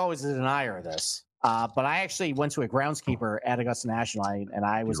I was always a denier of this, but I actually went to a groundskeeper at Augusta National, and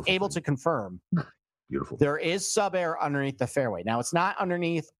I was able to confirm. Beautiful. There is sub-air underneath the fairway. Now, it's not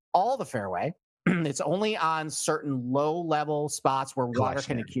underneath all the fairway. It's only on certain low-level spots where water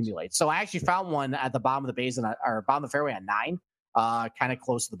can accumulate. So I actually found one at the bottom of the basin, or bottom of the fairway on 9, kind of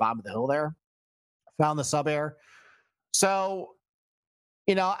close to the bottom of the hill there. Found the sub-air. So,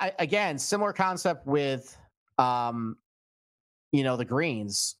 again, similar concept with, the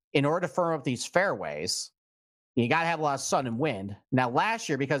greens. In order to firm up these fairways, you got to have a lot of sun and wind. Now, last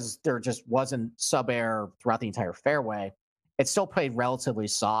year, because there just wasn't sub-air throughout the entire fairway, it still played relatively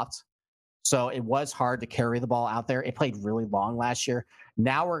soft. So it was hard to carry the ball out there. It played really long last year.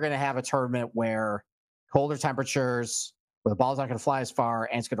 Now we're going to have a tournament where colder temperatures, where the ball's not going to fly as far,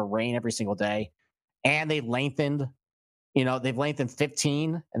 and it's going to rain every single day. And they've lengthened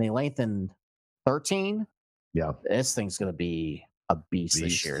 15 and they lengthened 13. Yeah. This thing's going to be a beast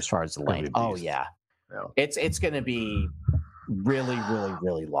this year as far as the length. Oh, yeah. It's going to be really, really,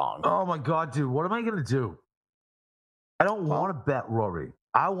 really long. Oh my God, dude! What am I going to do? I don't want to bet Rory.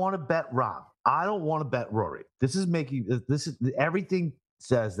 I want to bet Rahm. I don't want to bet Rory. This is everything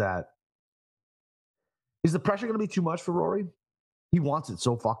says that. Is the pressure going to be too much for Rory? He wants it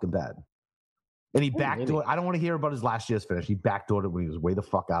so fucking bad. And he backdoored. I don't want to hear about his last year's finish. He backdoored it when he was way the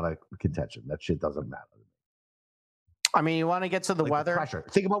fuck out of contention. That shit doesn't matter. I mean, you want to get to the weather? The pressure.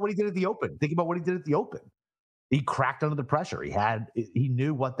 Think about what he did at the Open. He cracked under the pressure. He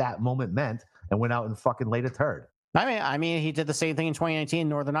knew what that moment meant and went out and fucking laid a turd. I mean, he did the same thing in 2019 in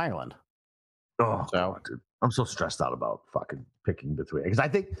Northern Ireland. Oh, so, God, dude. I'm so stressed out about fucking picking between, because I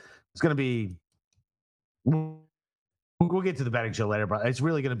think it's going to be. We'll get to the betting show later, but it's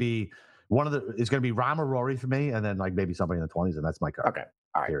really going to be it's going to be Rahm or Rory for me, and then like maybe somebody in the 20s, and that's my card. Okay,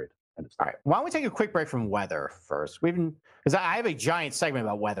 all right. Period. All right. Why don't we take a quick break from weather first? Because I have a giant segment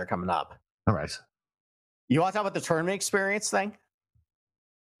about weather coming up. All right. You want to talk about the tournament experience thing?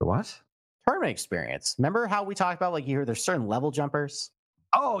 The what? Tournament experience. Remember how we talked about there's certain level jumpers?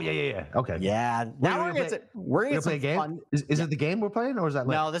 Oh yeah. Okay. Yeah. Now we're gonna play a game. Fun... Is it the game we're playing, or is that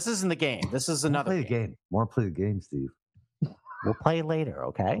later? No? This isn't the game. This is another game. I want to play the game, Steve. We'll play later,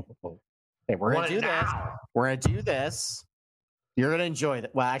 okay? Okay, we're gonna do this. We're gonna do this. You're gonna enjoy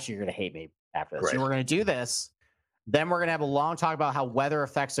that. Well, actually, you're gonna hate me after this. Right. So we're gonna do this. Then we're gonna have a long talk about how weather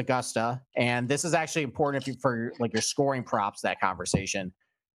affects Augusta, and this is actually important for your scoring props. That conversation.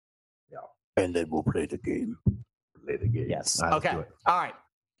 Yeah. And then we'll play the game. Yes. Right, okay. All right.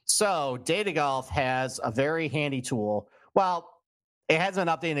 So Data Golf has a very handy tool. Well, it hasn't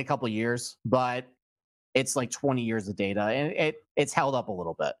been updated in a couple of years, but it's like 20 years of data, and it's held up a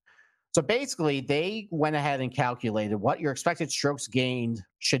little bit. So basically, they went ahead and calculated what your expected strokes gained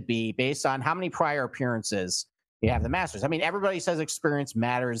should be based on how many prior appearances you have the Masters. I mean, everybody says experience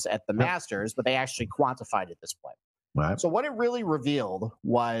matters at the Masters, but they actually quantified at this point. Right. So what it really revealed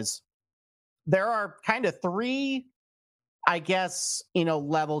was there are kind of three, I guess,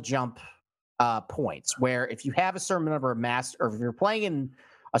 level jump points where if you have a certain number of Masters, or if you're playing in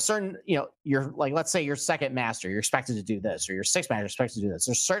a certain, you're like, let's say your second Master, you're expected to do this, or your sixth Master, you're expected to do this.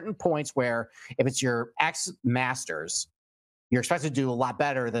 There's certain points where if it's your X Masters, you're expected to do a lot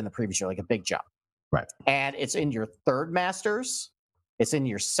better than the previous year, like a big jump. Right. And it's in your third Masters, it's in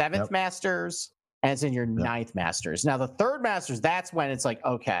your seventh Masters, and it's in your ninth Masters. Now, the third Masters, that's when it's like,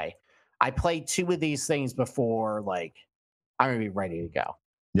 okay, I played two of these things before, like, I'm going to be ready to go.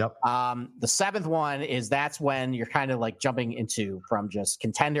 Yep. The seventh one that's when you're kind of like jumping from just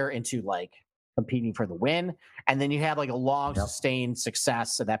contender into like competing for the win. And then you have like a long sustained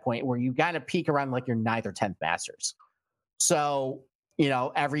success at that point where you kind of peak around like your ninth or 10th Masters. So,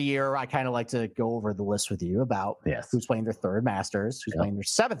 every year I kind of like to go over the list with you about who's playing their third Masters, who's playing their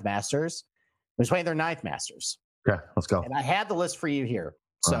seventh Masters, who's playing their ninth Masters. Okay, let's go. And I had the list for you here.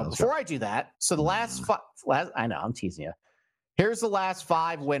 So before I do that, so the last I know I'm teasing you. Here's the last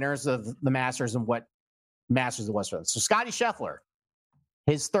 5 winners of the Masters and what Masters it was for them. So Scotty Scheffler,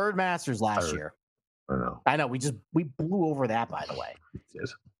 his third Masters last year. I know. We blew over that, by the way.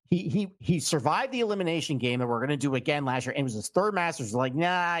 Yes. He survived the elimination game that we're going to do again last year, and it was his third Masters. Like,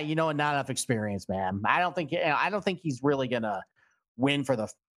 nah, not enough experience, man. I don't think he's really going to win for the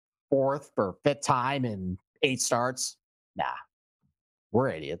 4th or 5th time in 8 starts. Nah, we're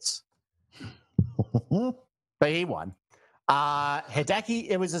idiots. But he won. Hideki,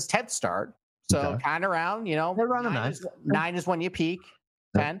 it was his 10th start. So kind of around, around 9 is when you peak.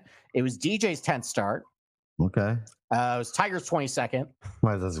 10. It was DJ's 10th start. Okay. It was Tiger's 22nd.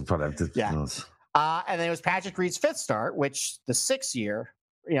 Well, that's product. Yeah. And then it was Patrick Reed's 5th start, which the 6th year,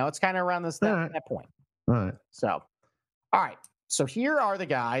 it's kind of around that point. All right. So, all right. So here are the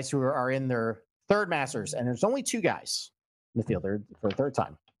guys who are in their third Masters, and there's only 2 guys in the field for a third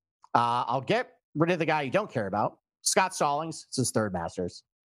time. I'll get rid of the guy you don't care about. Scott Stallings, it's his third Masters.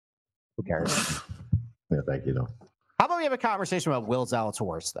 Who cares? Yeah, thank you. How about we have a conversation about Will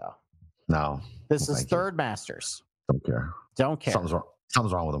Zalatoris, though? No. This is third Masters. Don't care. Don't care.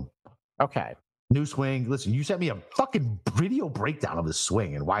 Something's wrong with him. Okay. New swing. Listen, you sent me a fucking video breakdown of his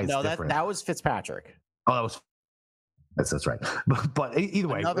swing and why it's different. That was Fitzpatrick. Oh, that's right. But either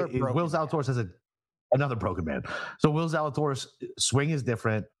way, Will Zalatoris has another broken man. So Will Zalatoris' swing is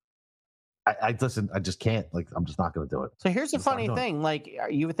different. I listen. I just can't. I'm just not going to do it. So here's the funny thing.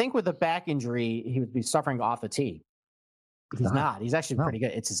 You would think with a back injury, he would be suffering off the tee. He's not. He's actually pretty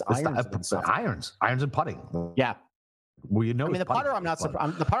good. It's his irons. Irons and putting. Yeah. Well, the putter, I'm not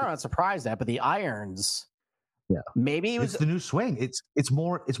surprised at, but the irons. Yeah. Maybe it's the new swing. It's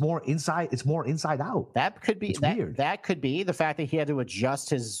more inside. It's more inside out. That could be weird. That could be the fact that he had to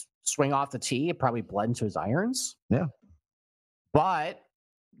adjust his swing off the tee. It probably bled into his irons. Yeah. But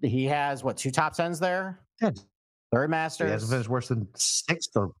he has 2 top 10s there? Yeah. Third Masters. He hasn't finished worse than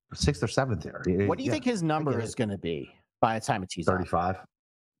 6th or 7th there. What do you think his number is going to be by the time it tees 35.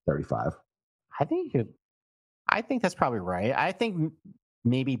 35. I think that's probably right. I think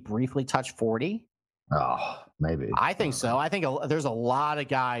maybe briefly touch 40. Oh, maybe. I think so. I think there's a lot of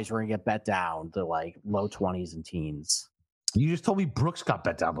guys who are going to get bet down to like low 20s and teens. You just told me Brooks got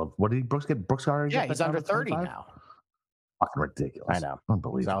bet down. What did Brooks get? Brooks already Yeah, get he's bet under down to 30 25? now. Fucking ridiculous. I know.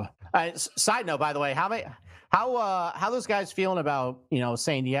 Unbelievable. So, side note, by the way, how those guys feeling about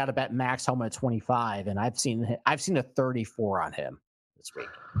saying you got to bet Max Homa at 25, and I've seen a 34 on him this week.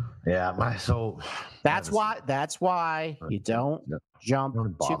 Yeah, That's why you don't jump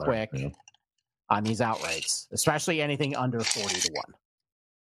too quick on these outrights, especially anything under 40 to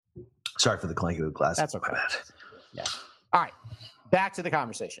 1. Sorry for the clanking of the glass. That's okay. Yeah. All right. Back to the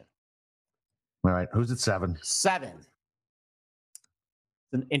conversation. All right. Who's at 7? 7.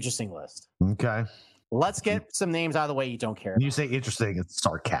 It's an interesting list. Okay. Let's get some names out of the way you don't care When about. you say interesting, it's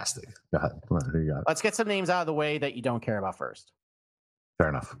sarcastic. Go ahead. Who you got? Let's get some names out of the way that you don't care about first. Fair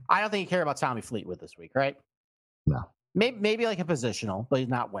enough. I don't think you care about Tommy Fleetwood this week, right? No. Maybe like a positional, but he's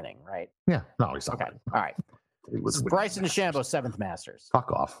not winning, right? Yeah. No, he's not. Okay. All right. This is Bryson DeChambeau, 7th Masters.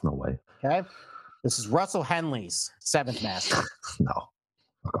 Fuck off. No way. Okay. This is Russell Henley's 7th Masters. No.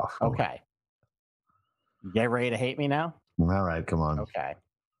 Fuck off. No. Okay. You get ready to hate me now? All right. Come on. Okay.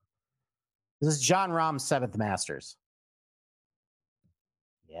 This is John Rahm's 7th Masters.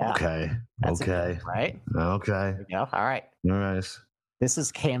 Yeah. Okay. That's okay. Right? Okay. There we go. All right. All right. This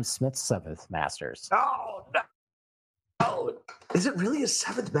is Cam Smith's 7th Masters. Oh, no. Oh, is it really a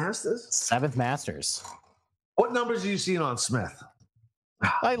 7th Masters? 7th Masters. What numbers are you seeing on Smith?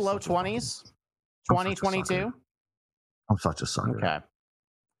 Like low 20s, 20, 22. I'm such a sucker. Okay.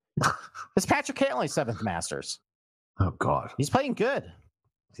 It's Patrick Cantlay's 7th Masters. Oh God. He's playing good.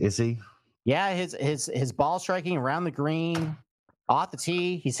 Is he? Yeah, his ball striking around the green, off the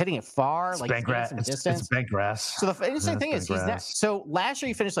tee. He's hitting it far, It's like bent grass. distance. It's bent grass. So the interesting thing is, he's not. So last year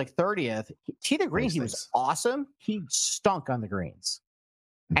he finished like 30th. Tee the green, he was awesome. He stunk on the greens,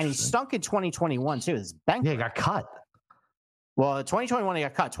 and he stunk in 2021 too. His bent. Yeah, he got cut. Well, 2021 he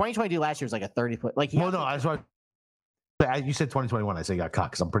got cut. 2022 last year was like a 30-foot. Like Well, no, I just want. You said 2021. I say he got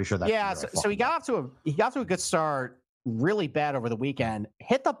cut because I'm pretty sure that. Yeah, so he got off to a good start. Really bad over the weekend.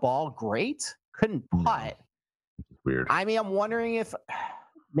 Hit the ball great. Couldn't putt. Weird. I mean, I'm wondering if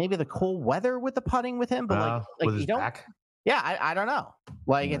maybe the cool weather with the putting with him, but like with you his don't. back? Yeah, I don't know.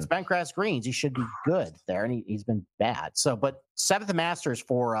 Like it's bent grass greens. He should be good there, and he's been bad. So, but 7th Masters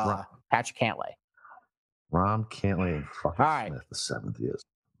for Patrick Cantlay. Rahm Cantlay. Fucking All right. Smith, the 7th is.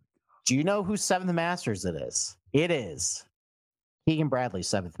 Do you know whose 7th Masters it is? It is Keegan Bradley's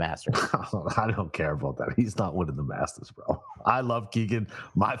 7th Masters. I don't care about that. He's not winning the Masters, bro. I love Keegan,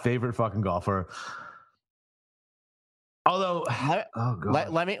 my favorite fucking golfer. Although, oh God.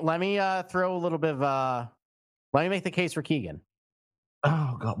 let me throw a little bit of let me make the case for Keegan.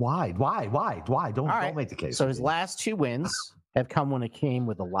 Oh God, why? Don't make the case. So his last 2 wins have come when it came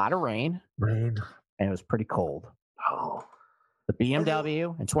with a lot of rain, and it was pretty cold. Oh, The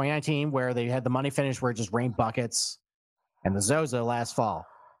BMW in 2019, where they had the money finish where it just rained buckets, and the Zozo last fall.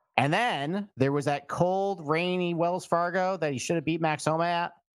 And then there was that cold, rainy Wells Fargo that he should have beat Max Homa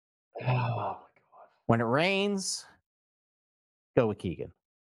at. oh my God. When it rains, go with Keegan.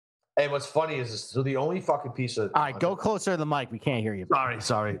 Hey, what's funny is so the only fucking piece of. All right, go closer to the mic. We can't hear you.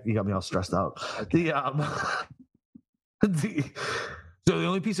 Sorry, you got me all stressed out. The so the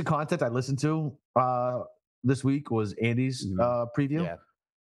only piece of content I listened to this week was Andy's preview.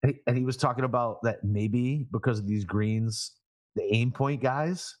 Yeah. And he was talking about that maybe because of these greens, the aim point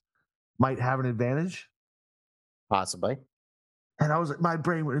guys might have an advantage. Possibly. And I was like, my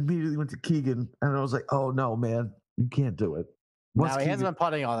brain immediately went to Keegan, and I was like, oh no, man, you can't do it. He hasn't been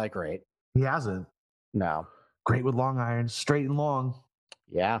putting all that great. He hasn't. No. Great with long irons, straight and long.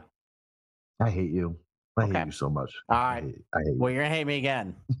 Yeah. I hate you. I hate you so much. All right. I hate you. Well, you're gonna hate me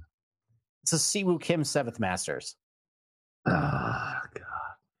again. It's a Siwoo Kim 7th Masters. Ah, God.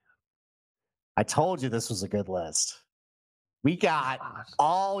 I told you this was a good list. We got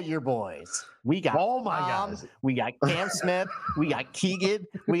all your boys. We got all my guys. We got Cam Smith. We got Keegan.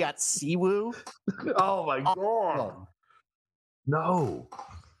 We got Siwoo. Oh my God. No.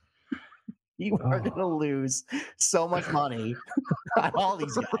 You are going to lose so much money on all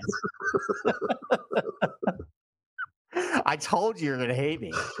these guys. I told you you're going to hate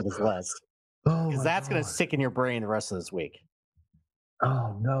me for this list. Because that's going to stick in your brain the rest of this week.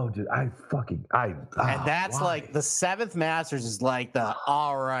 Oh no, dude! And that's like the 7th Masters is like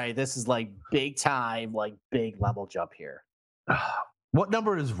all right. This is like big time, like big level jump here. What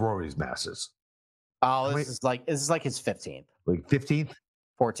number is Rory's Masters? Oh, this is like his 15th, like 15th,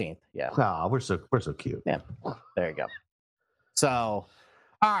 14th. Yeah. Oh, we're so cute. Yeah. There you go. So,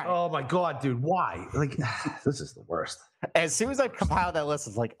 all All right. Oh my god, dude, why? Like, this is the worst. As soon as I compiled that list,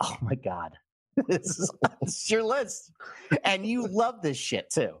 it's like, oh my god, this is your list, and you love this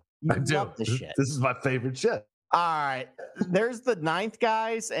shit too. You I do. love this shit. This is my favorite shit. All right, there's the 9th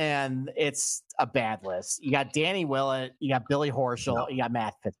guys, and it's a bad list. You got Danny Willett, you got Billy Horschel, you got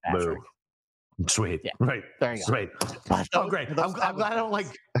Matt Fitzpatrick. Boo. Sweet. Yeah. Right. There you go. Sweet. Oh, great. I'm glad I don't like.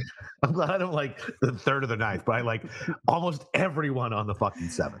 I'm glad I don't like the 3rd or the 9th, but I like almost everyone on the fucking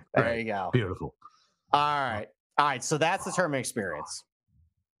 7th. There you go. Beautiful. All right. So that's the tournament experience.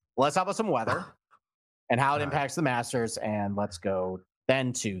 Let's talk about some weather and how it impacts the Masters, and let's go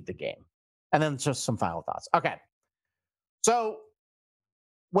then to the game, and then just some final thoughts. Okay. So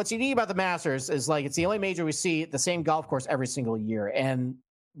what's unique about the Masters is like it's the only major we see the same golf course every single year, and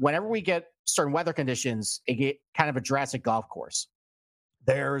whenever we get certain weather conditions, it get kind of a drastic golf course.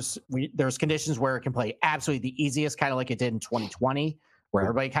 There's conditions where it can play absolutely the easiest, kind of like it did in 2020, where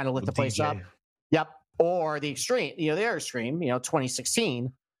everybody kind of lit the place up. Yep. Or the extreme, the other extreme,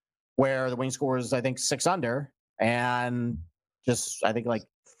 2016, where the winning score is, I think, 6 under, and just, I think, like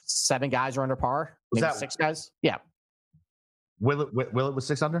 7 guys are under par. Maybe 6 guys. Yeah. Will it was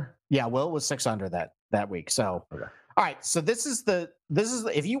 6 under? Yeah, Will was 6 under that week. So, okay. All right. So this is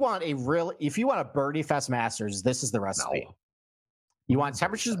if you want a birdie fest Masters, this is the recipe. No. You want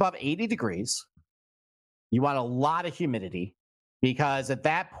temperatures above 80 degrees. You want a lot of humidity, because at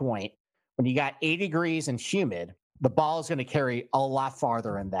that point, when you got 80 degrees and humid, the ball is going to carry a lot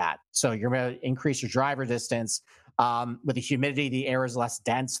farther than that. So you're going to increase your driver distance. With the humidity, the air is less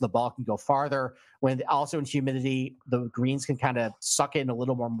dense. The ball can go farther. When also in humidity, the greens can kind of suck in a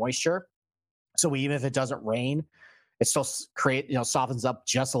little more moisture. So even if it doesn't rain, it still softens up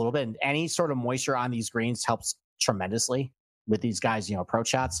just a little bit. And any sort of moisture on these greens helps tremendously with these guys, approach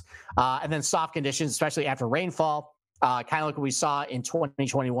shots. And then soft conditions, especially after rainfall, kind of like what we saw in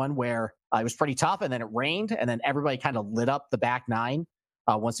 2021, where it was pretty tough, and then it rained, and then everybody kind of lit up the back 9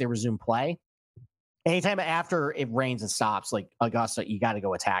 once they resumed play. Anytime after it rains and stops, like Augusta, you got to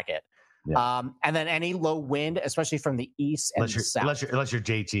go attack it. Yeah. And then any low wind, especially from the east and the south. Unless you're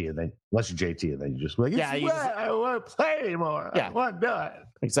JT, and then you just like, I want to play anymore. Yeah, I want to do it.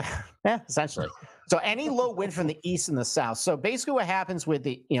 Exactly. Yeah, essentially. So any low wind from the east and the south. So basically, what happens with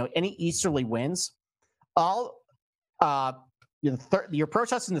the any easterly winds, all your approach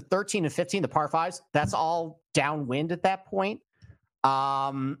shots in the 13 and 15, the par 5s, that's all downwind at that point.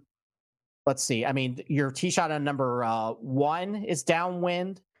 Let's see. I mean, your tee shot on number 1 is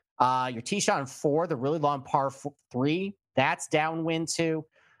downwind. Your tee shot on 4, the really long par 3, that's downwind too.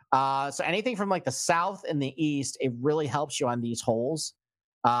 So anything from like the south and the east, it really helps you on these holes.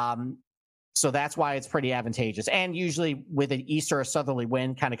 So that's why it's pretty advantageous. And usually with an east or a southerly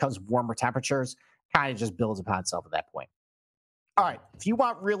wind, kind of comes warmer temperatures, kind of just builds upon itself at that point. All right. If you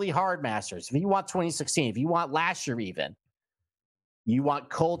want really hard Masters, if you want 2016, if you want last year even, you want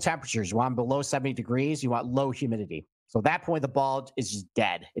cold temperatures, you want below 70 degrees, you want low humidity. So at that point, the ball is just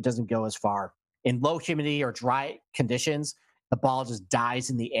dead. It doesn't go as far. In low humidity or dry conditions, the ball just dies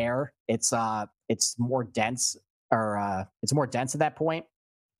in the air. It's more dense, it's more dense at that point.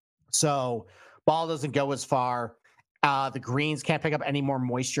 So ball doesn't go as far. The greens can't pick up any more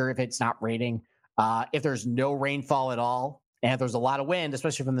moisture if it's not raining. If there's no rainfall at all, and if there's a lot of wind,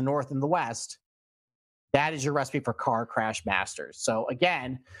 especially from the north and the west, that is your recipe for car crash Masters. So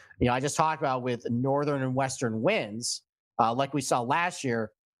again, I just talked about with northern and western winds, like we saw last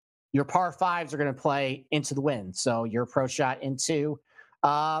year, your par 5s are going to play into the wind. So your approach shot into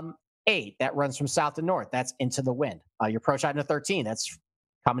 8, that runs from south to north, that's into the wind. Your approach shot into 13, that's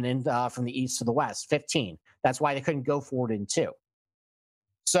coming in from the east to the west. 15, that's why they couldn't go forward in 2.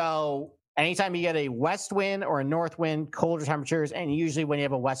 So anytime you get a west wind or a north wind, colder temperatures, and usually when you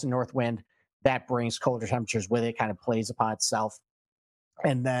have a west and north wind, that brings colder temperatures with it, kind of plays upon itself.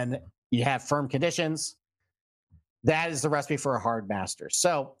 And then you have firm conditions. That is the recipe for a hard Masters.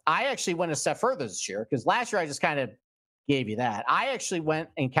 So I actually went a step further this year, because last year I just kind of gave you that. I actually went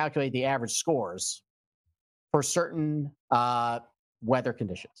and calculated the average scores for certain weather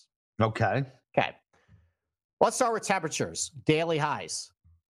conditions. Okay. Let's start with temperatures, daily highs.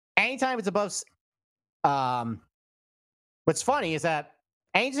 Anytime it's above, what's funny is that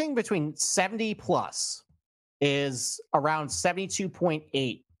anything between 70 plus is around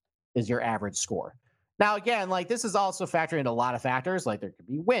 72.8 is your average score. Now, again, like this is also factoring into a lot of factors. Like there could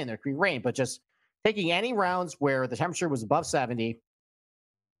be wind, there could be rain, but just taking any rounds where the temperature was above 70,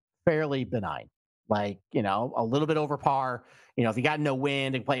 fairly benign. Like, a little bit over par. If you got no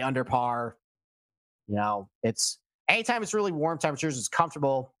wind and play under par, it's anytime it's really warm temperatures, it's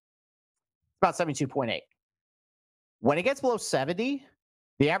comfortable. It's about 72.8. When it gets below 70,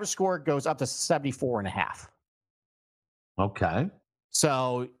 the average score goes up to 74.5. Okay.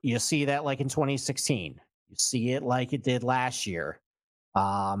 So you see that like in 2016. You see it like it did last year.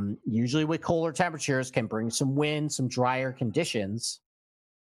 Usually with colder temperatures can bring some wind, some drier conditions.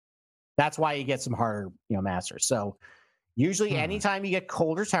 That's why you get some harder, Masters. So usually anytime you get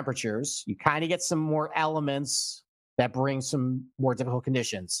colder temperatures, you kind of get some more elements that bring some more difficult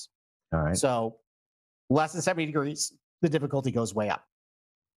conditions. All right. So less than 70 degrees, the difficulty goes way up.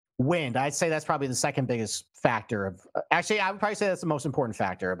 Wind, I'd say that's probably the second biggest factor of. Actually, I would probably say that's the most important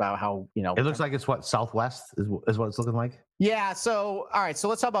factor about how It looks like it's what southwest is what it's looking like. Yeah. So all right. So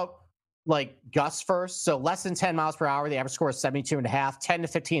let's talk about like gusts first. So less than 10 miles per hour, the average score is 72.5. 10 to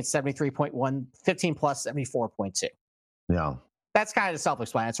 15, 73.1. 15 plus 74.2. Yeah. That's kind of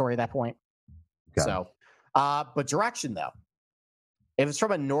self-explanatory at that point. Okay. So, but direction though, if it's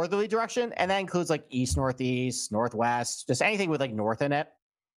from a northerly direction, and that includes like east, northeast, northwest, just anything with like north in it.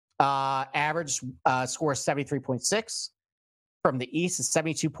 Average score is 73.6. From the east is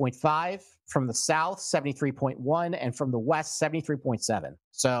 72.5. From the south, 73.1. And from the west, 73.7.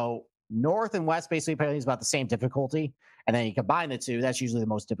 So north and west basically is about the same difficulty. And then you combine the two, that's usually the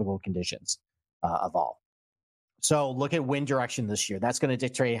most difficult conditions of all. So look at wind direction this year. That's going to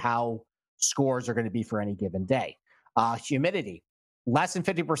dictate how scores are going to be for any given day. Humidity. Less than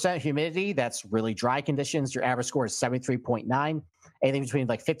 50% humidity, that's really dry conditions. Your average score is 73.9. Anything between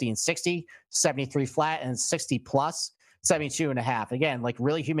like 50 and 60, 73 flat, and 60 plus, 72.5. Again, like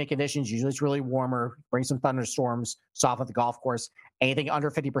really humid conditions, usually it's really warmer, bring some thunderstorms, soften the golf course. Anything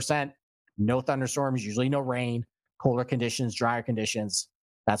under 50%, no thunderstorms, usually no rain, colder conditions, drier conditions.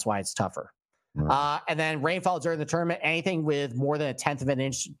 That's why it's tougher. And then rainfall during the tournament, anything with more than 1/10 of an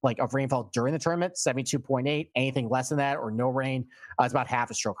inch like of rainfall during the tournament, 72.8. Anything less than that or no rain, it's about half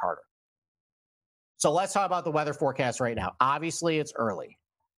a stroke harder. So let's talk about the weather forecast right now. Obviously, it's early,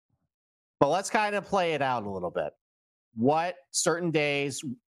 but let's kind of play it out a little bit. What certain days,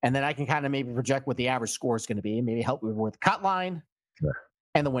 and then I can kind of maybe project what the average score is going to be, and maybe help with the cut line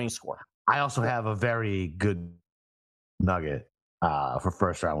and the winning score. I also have a very good nugget for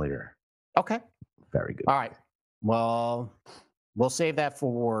first round leader. Okay. Very good. All right. Well, we'll save that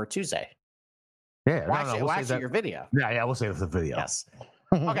for Tuesday. Yeah. We'll watch your video. Yeah. We'll save the video. Yes.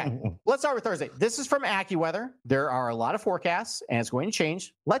 Okay. Let's start with Thursday. This is from AccuWeather. There are a lot of forecasts, and it's going to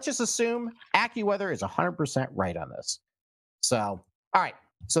change. Let's just assume AccuWeather is 100% right on this. So, all right.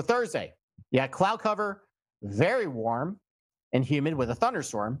 So Thursday, you got cloud cover, very warm and humid with a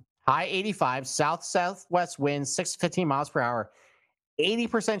thunderstorm. High 85, southwest winds, 6 to 15 miles per hour.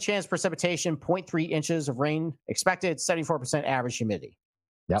 80% chance precipitation, 0.3 inches of rain expected, 74% average humidity.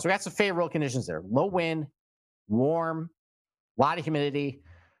 Yep. So we got some favorable conditions there. Low wind, warm, a lot of humidity.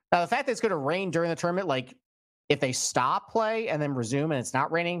 Now, the fact that it's going to rain during the tournament, like if they stop play and then resume and it's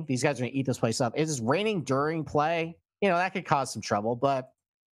not raining, these guys are going to eat this place up. If it's raining during play, that could cause some trouble. But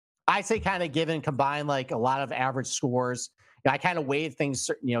I say kind of given combined like a lot of average scores, I kind of weighed things,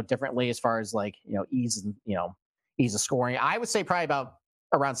 differently as far as like, ease and, ease of scoring. I would say probably about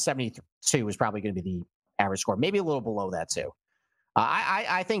around 72 is probably going to be the average score, maybe a little below that too.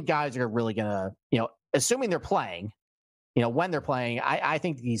 I think guys are really going to, assuming they're playing, when they're playing, I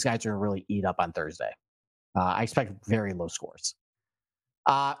think these guys are going to really eat up on Thursday. I expect very low scores.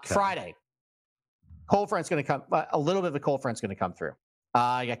 Okay. Friday, cold front's going to come, a little bit of a cold front's going to come through.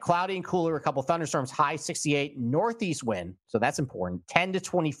 You got cloudy and cooler, a couple thunderstorms, high 68, northeast wind. So that's important. 10 to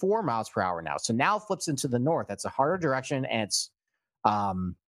 24 miles per hour now. So now it flips into the north. That's a harder direction, and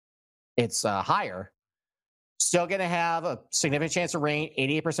it's higher. Still going to have a significant chance of rain,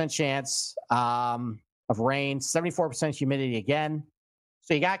 88% chance of rain, 74% humidity again.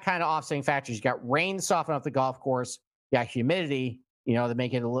 So you got kind of offsetting factors. You got rain to soften up the golf course. You got humidity, to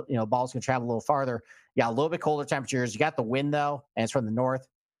make it, balls can travel a little farther. You got a little bit colder temperatures. You got the wind, though, and it's from the north.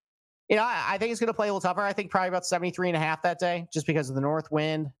 I think it's going to play a little tougher. I think probably about 73.5 that day, just because of the north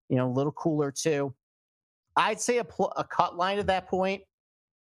wind, a little cooler, too. I'd say a cut line at that point,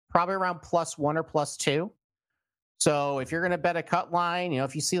 probably around +1 or +2. So if you're going to bet a cut line,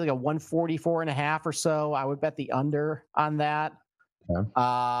 if you see like a 144.5 or so, I would bet the under on that. Okay.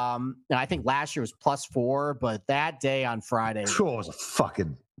 I think last year was +4, but that day on Friday, sure, was a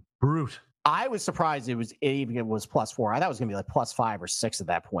fucking brute. I was surprised it was +4. I thought it was gonna be like +5 or 6 at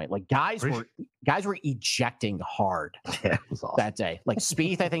that point. Like guys were ejecting hard awesome. That day. Like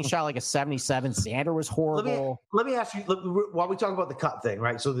Spieth, I think shot like a 77. Xander was horrible. Let me ask you, while we talk about the cut thing,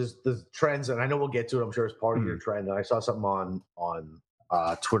 right? So there's trends, and I know we'll get to it. I'm sure it's part of your trend. And I saw something on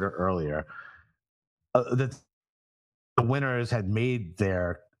Twitter earlier that the winners had made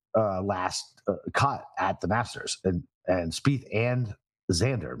their last cut at the Masters, and Spieth and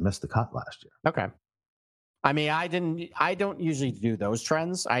Xander missed the cut last year. Okay. I mean, I don't usually do those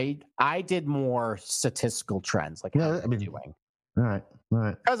trends. I did more statistical trends, like how you're doing. All right.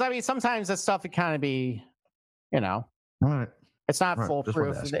 Because I mean, sometimes that stuff it kind of be, all right. It's not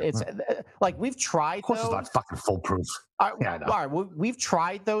foolproof. It's like we've tried. Of course, those. It's not fucking foolproof. Yeah, I know. All right, we've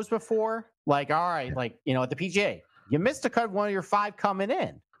tried those before. Like, all right, like at the PGA, you missed a cut one of your 5 coming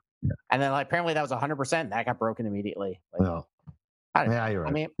in, and then like apparently that was 100%. That got broken immediately. Like, no. Yeah, you're right.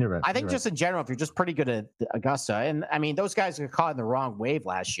 I mean, you're right. I think just in general, if you're just pretty good at Augusta, and I mean, those guys got caught in the wrong wave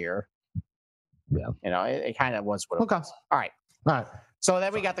last year. Yeah, it kind of was what it was. All right. So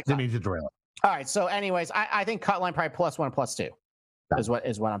then we got the cut. Didn't mean to derail it. All right. So, anyways, I think cut line probably +1, +2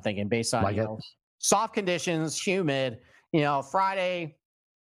 is what I'm thinking based on soft conditions, humid. Friday.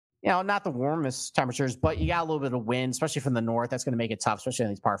 Not the warmest temperatures, but you got a little bit of wind, especially from the north. That's going to make it tough, especially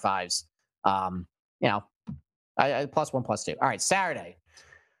in these par 5s. I +1, +2. All right, Saturday.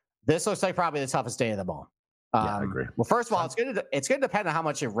 This looks like probably the toughest day of them all. I agree. Well, first of all, it's going to depend on how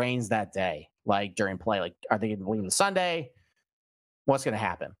much it rains that day, like during play. Like, are they going to leave on Sunday? What's going to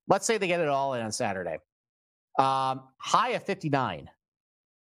happen? Let's say they get it all in on Saturday. High of 59.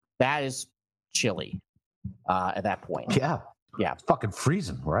 That is chilly at that point. Yeah. It's fucking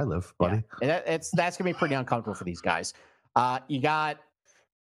freezing where I live, buddy. Yeah. That's going to be pretty uncomfortable for these guys. You got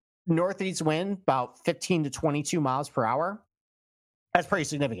northeast wind about 15 to 22 miles per hour. That's pretty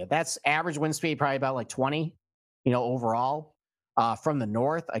significant. That's average wind speed, probably about like 20, overall. From the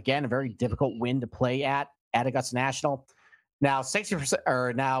north, again, a very difficult wind to play at Augusta National. Now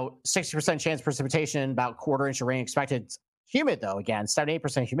 60% chance of precipitation, about quarter inch of rain expected. Humid though, again,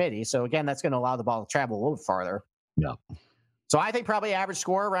 78% humidity. So again, that's going to allow the ball to travel a little bit farther. Yeah. So I think probably average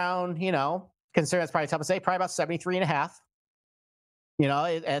score around, considering that's probably tough to say, probably about 73.5.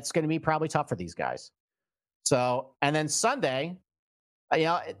 It's going to be probably tough for these guys. So, and then Sunday,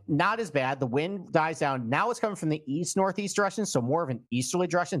 not as bad. The wind dies down. Now it's coming from the east-northeast direction, so more of an easterly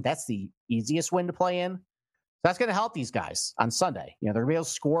direction. That's the easiest wind to play in. So that's going to help these guys on Sunday. They're going to be able to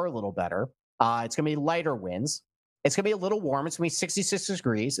score a little better. It's going to be lighter winds. It's going to be a little warm. It's going to be 66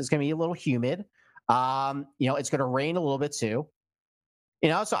 degrees. It's going to be a little humid. It's going to rain a little bit too.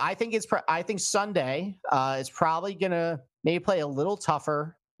 So I think Sunday is probably going to maybe play a little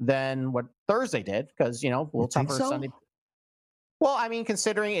tougher than what Thursday did because, a little tougher Sunday. Well, I mean,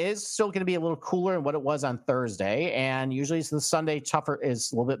 considering it is still going to be a little cooler than what it was on Thursday, and usually the Sunday tougher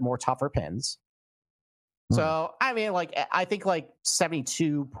is a little bit more tougher pins. So, I mean, I think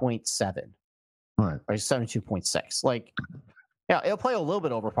 72.7 or 72.6. It'll play a little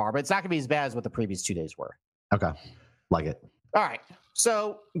bit over par, but it's not going to be as bad as what the previous 2 days were. Okay. Like it. All right.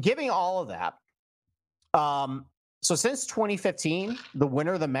 So, giving all of that, so since 2015, the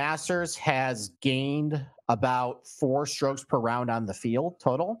winner of the Masters has gained about 4 strokes per round on the field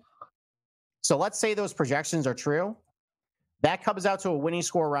total. So let's say those projections are true. That comes out to a winning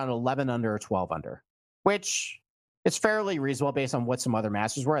score around 11 under or 12 under, which is fairly reasonable based on what some other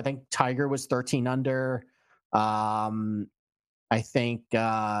Masters were. I think Tiger was 13 under. I think,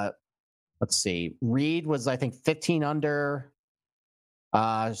 let's see, Reed was, 15 under.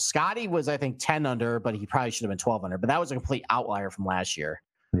 Scotty was, 10 under, but he probably should have been 12 under. But that was a complete outlier from last year.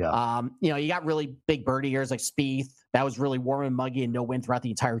 Yeah. You got really big birdie years like Spieth. That was really warm and muggy and no wind throughout the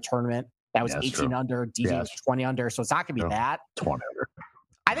entire tournament. That was 18 under. DJ was 20 under. So it's not going to be that. 20 under.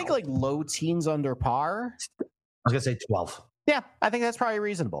 I think low teens under par. I was going to say 12. Yeah, I think that's probably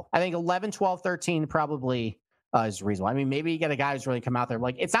reasonable. I think 11, 12, 13 probably is reasonable. I mean, maybe you get a guy who's really come out there.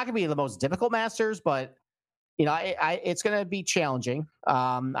 It's not going to be the most difficult Masters, but it's going to be challenging.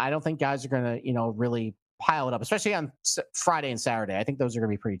 I don't think guys are going to, really pile it up, especially on Friday and Saturday. I think those are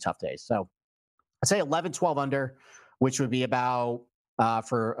going to be pretty tough days. So I'd say 11, 12 under, which would be about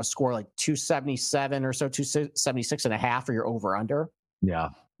for a score like 277 or so, 276.5 for your over under. Yeah.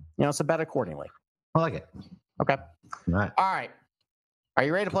 So bet accordingly. I like it. Okay. All right. All right. Are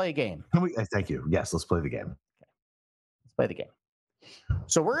you ready to play a game? Thank you. Yes, let's play the game. Okay. Let's play the game.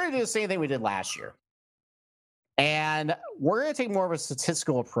 So we're going to do the same thing we did last year. And we're going to take more of a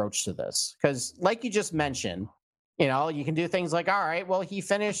statistical approach to this because, like you just mentioned, you can do things like, all right, well, he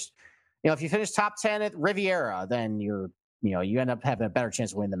finished, if you finish top 10 at Riviera, then you end up having a better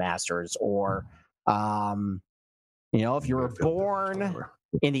chance of winning the Masters. Or, if you were born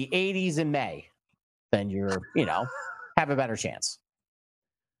in the 80s in May, then you're, have a better chance.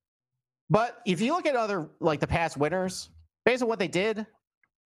 But if you look at other, the past winners, based on what they did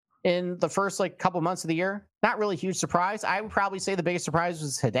in the first couple months of the year, not really huge surprise. I would probably say the biggest surprise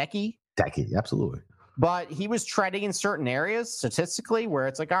was Hideki. Hideki, absolutely. But he was treading in certain areas statistically where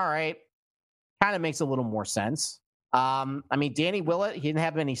it's all right, kind of makes a little more sense. I mean, Danny Willett, he didn't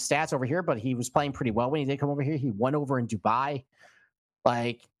have any stats over here, but he was playing pretty well when he did come over here. He won over in Dubai.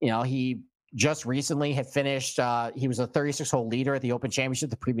 Like, he just recently had finished, he was a 36-hole leader at the Open Championship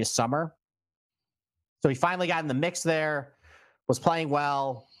the previous summer. So he finally got in the mix there, was playing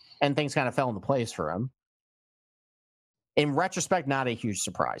well, and things kind of fell into place for him. In retrospect, not a huge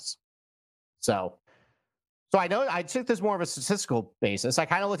surprise. So I know I took this more of a statistical basis. I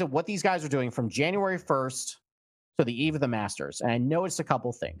kind of looked at what these guys are doing from January 1st to the eve of the Masters, and I noticed a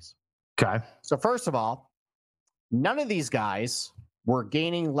couple things. Okay. So first of all, none of these guys were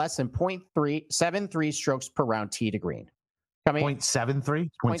gaining less than 0.73 strokes per round tee to green. 0.73?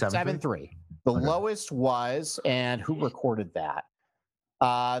 0.73. The lowest was, and who recorded that?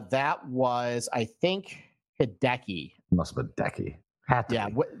 That was, I think, Hideki. Must have been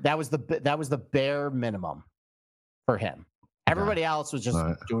Hideki. That was the bare minimum for him. Everybody else was just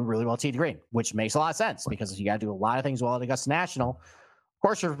doing really well tee to green, which makes a lot of sense because you got to do a lot of things well at Augusta National. Of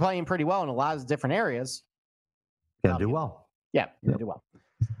course, you're playing pretty well in a lot of different areas. You're gonna do well. Yeah, you're gonna do well.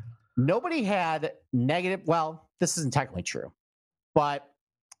 Nobody had negative. Well, this isn't technically true, but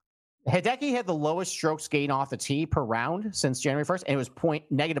Hideki had the lowest strokes gain off the tee per round since January 1st, and it was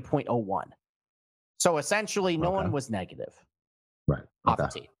negative 0.01. So essentially, no one was negative. Right. Off the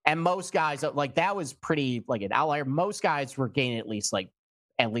tee. And most guys, like, that was pretty like an outlier. Most guys were gaining at least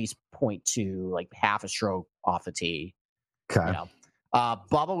 0.2, like half a stroke off the tee. Okay.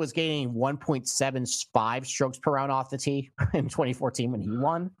 Bubba was gaining 1.75 strokes per round off the tee in 2014 when he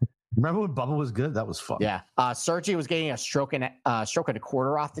won. Remember when Bubba was good? That was fun. Yeah. Sergio was getting a stroke and a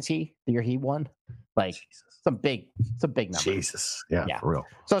quarter off the tee the year he won. Like, some big numbers. Jesus. Yeah, for real.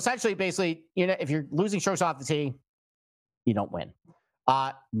 So essentially, basically, if you're losing strokes off the tee, you don't win.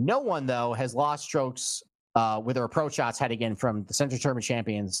 No one, though, has lost strokes with their approach shots heading in from the Century Tournament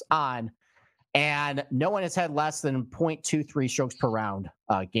champions on, and no one has had less than 0.23 strokes per round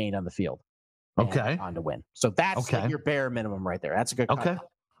gained on the field. On to win. So that's your bare minimum right there. That's a good cut. Okay.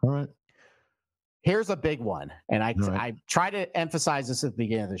 All right. Here's a big one, and I try to emphasize this at the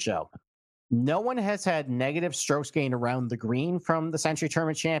beginning of the show. No one has had negative strokes gained around the green from the Century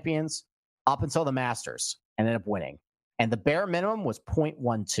Tournament champions up until the Masters and ended up winning. And the bare minimum was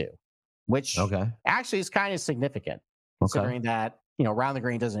 0.12, which actually is kind of significant, considering that, around the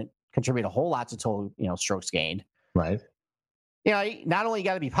green doesn't contribute a whole lot to total, strokes gained. Right. Not only you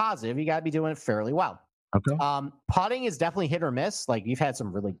got to be positive, you got to be doing it fairly well. Okay. Putting is definitely hit or miss. Like, you've had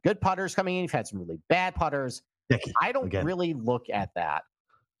some really good putters coming in. You've had some really bad putters. I don't really look at that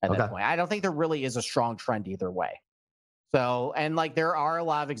at that point. I don't think there really is a strong trend either way. So, and there are a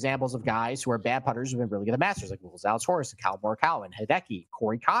lot of examples of guys who are bad putters who've been really good at Masters, like Will Zalatoris, Cal Morikawa, and Hideki,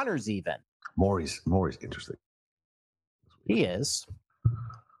 Corey Connors even. Maury's interesting. He is.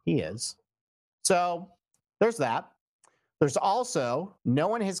 So there's that. There's also, no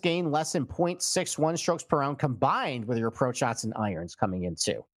one has gained less than 0.61 strokes per round combined with your approach shots and irons coming in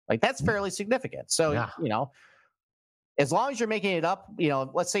too. That's fairly significant. So, as long as you're making it up,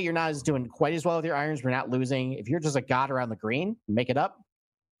 let's say you're not doing quite as well with your irons, we're not losing. If you're just a god around the green, make it up.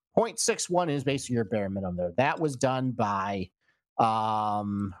 0.61 is basically your bare minimum there. That was done by,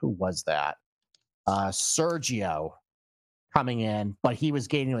 who was that? Sergio coming in, but he was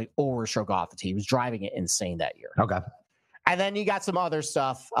gaining over a stroke off the tee. He was driving it insane that year. Okay. And then you got some other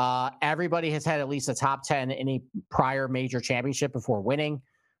stuff. Everybody has had at least a top 10 in any prior major championship before winning.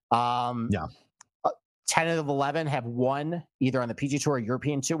 10 of 11 have won either on the PGA Tour or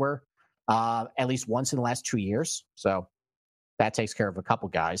European Tour at least once in the last 2 years. So that takes care of a couple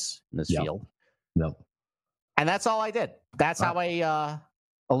guys in this field. Yep. And that's all I did. That's how I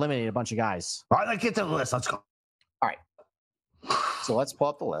eliminated a bunch of guys. All right, let's get to the list. Let's go. All right. So let's pull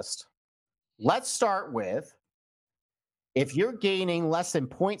up the list. Let's start with, if you're gaining less than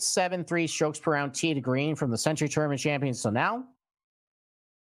 0.73 strokes per round tee to green from the Century Tournament champions till now,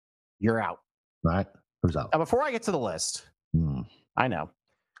 you're out. All right. Who's out? Now, before I get to the list, I know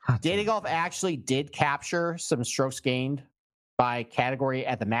Data Golf actually did capture some strokes gained by category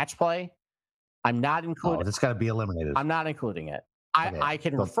at the match play. I'm not including. It's got to be eliminated. I'm not including it. I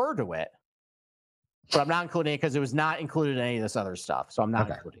can refer to it, but I'm not including it because it was not included in any of this other stuff. So I'm not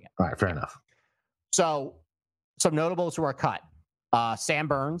including it. All right, fair enough. So some notables who are cut: Sam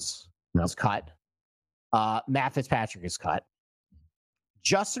Burns is cut. Matt Fitzpatrick is cut.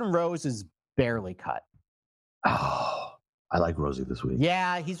 Justin Rose is barely cut. Oh, I like Rosie this week.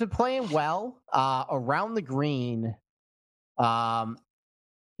 Yeah, he's been playing well around the green. He hasn't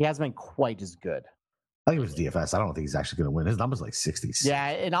been quite as good. I think it was DFS. I don't think he's actually going to win. His number's like 60.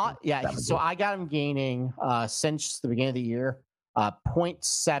 Yeah, so I got him gaining since the beginning of the year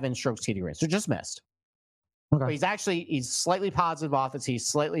 0.7 strokes tee to green. So just missed. But he's slightly positive off the tee,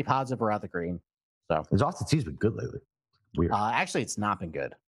 slightly positive around the green. So his off the tee's been good lately. Weird. Actually, it's not been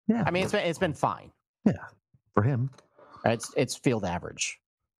good. Yeah, I mean it's been fine. Yeah, for him, it's field average,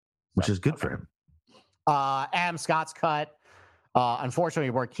 which is good for him. Adam Scott's cut. Unfortunately,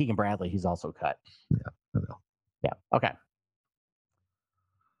 aboard Keegan Bradley, he's also cut. Yeah, I know. Yeah. Okay.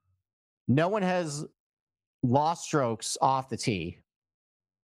 No one has lost strokes off the tee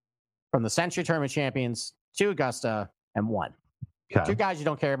from the Century Tournament champions to Augusta and won. Okay. Two guys you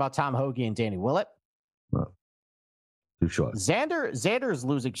don't care about, Tom Hoagie and Danny Willett. Too short. Xander's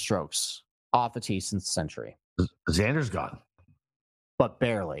losing strokes off the tee since the Century. Xander's gone. But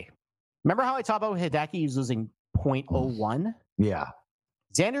barely. Remember how I talked about Hideki? He's losing 0.01? Yeah.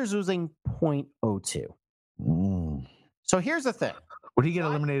 Xander's losing 0.02. Mm. So here's the thing. Would he get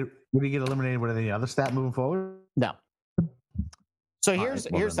eliminated? Would he get eliminated with any other stat moving forward? No. So here's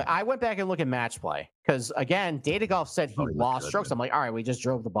I went back and looked at match play because again, Data Golf said he lost strokes. I'm like, all right, we just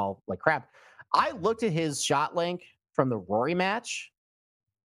drove the ball like crap. I looked at his shot link from the Rory match.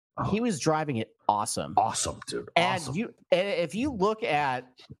 He was driving it awesome. Awesome, dude. Awesome. And if you look at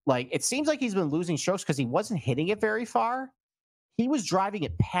like, it seems like he's been losing strokes because he wasn't hitting it very far. He was driving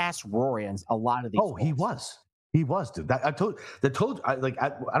it past Rory and a lot of these. Oh, holes. He was, dude. I don't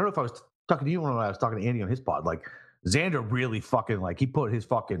know if I was talking to you when I was talking to Andy on his pod. Like Xander really fucking he put his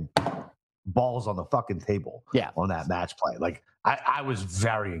fucking balls on the fucking table. Yeah. On that match play. Like I was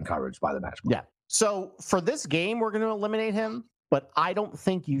very encouraged by the match play. Yeah. So for this game, we're going to eliminate him, but I don't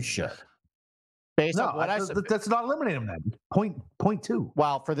think you should. Based on what I said, that's not eliminate him then. Point two.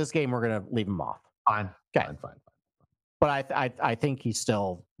 Well, for this game, we're going to leave him off. Fine. Okay. Fine. But I think he's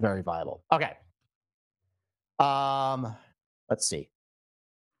still very viable. Okay. Let's see.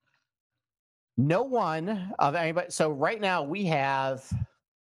 No one of anybody. So right now we have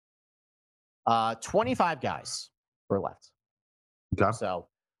 25 guys we're left. Okay. So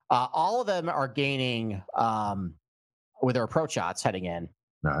all of them are gaining with their approach shots heading in.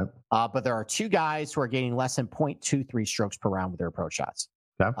 All right. But there are two guys who are gaining less than 0.23 strokes per round with their approach shots.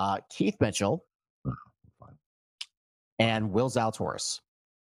 Okay. Keith Mitchell and Will Zalatoris.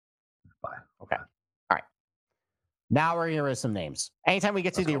 Fine. Okay. All right. Now we're going to some names. Anytime we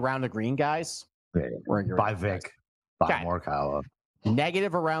get to the around the green guys, we're going by Vic, by Morikawa.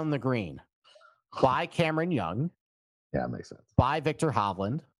 Negative around the green. By Cameron Young. Yeah, makes sense. By Victor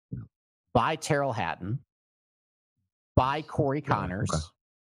Hovland. Yeah. By Terrell Hatton. By Corey Connors. Okay.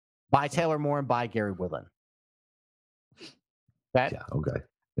 By Taylor Moore and by Gary Woodland. Okay. Yeah. Okay.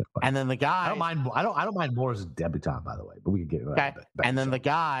 Yeah, and then the guys. I don't mind Moore as a debutant, by the way, but we can get okay. And then the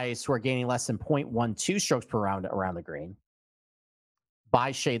guys who are gaining less than 0.12 strokes per round around the green.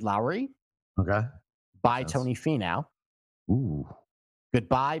 By Shade Lowry. Okay. By Tony Finau. Ooh.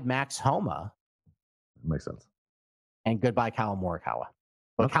 Goodbye Max Homa. Makes sense. And goodbye Kyle Morikawa.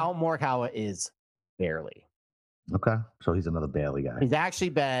 But Kyle Morikawa is barely. Okay. So he's another barely guy. He's actually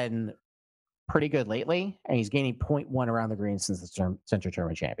been pretty good lately, and he's gaining 0.1 around the green since the Century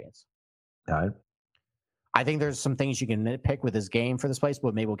Tournament champions. All right. I think there's some things you can nitpick with his game for this place,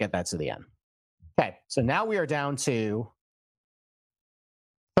 but maybe we'll get that to the end. Okay. So now we are down to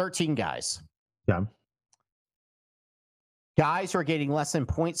 13 guys. Yeah. Guys who are getting less than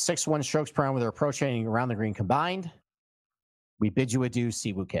 0.61 strokes per round with their approach rating around the green combined. We bid you adieu,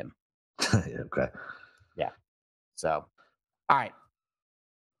 Siwoo Kim. Okay. Yeah. So, all right.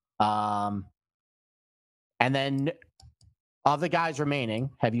 And then of the guys remaining,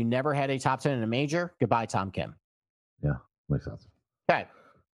 have you never had a top 10 in a major? Goodbye, Tom Kim. Yeah, makes sense. Okay.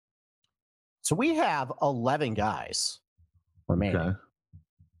 So we have 11 guys remaining. Okay.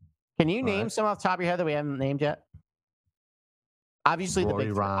 Can you name some off the top of your head that we haven't named yet? Obviously,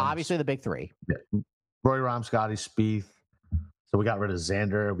 the big three. Yeah. Rory Rahm, Scotty, Spieth. So we got rid of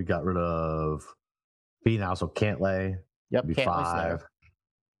Xander. We got rid of Finau, so Cantlay. Yep, be 5.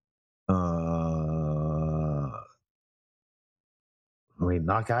 I mean,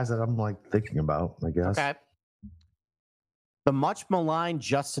 not guys that I'm thinking about, I guess. Okay. The much maligned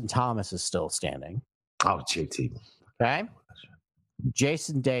Justin Thomas is still standing. Oh, JT. Okay.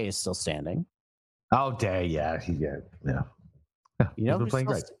 Jason Day is still standing. Oh, Day, yeah. Yeah. You know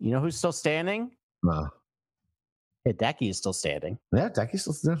who's still standing? No. Hideki is still standing. Yeah, Hideki's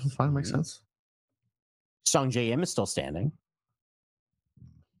still standing. Fine, makes sense. Sung J M is still standing.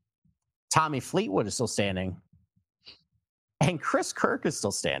 Tommy Fleetwood is still standing. And Chris Kirk is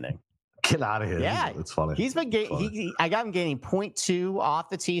still standing. Get out of here. Yeah. It's funny. He's been I got him gaining 0.2 off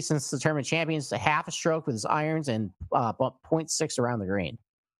the tee since the tournament champions, half a stroke with his irons and 0.6 around the green.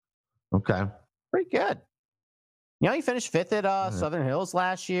 Okay. Pretty good. You know, he finished fifth at Southern Hills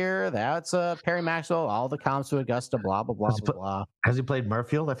last year. That's Perry Maxwell, all the comps to Augusta, blah, blah, blah, blah, blah. Has he played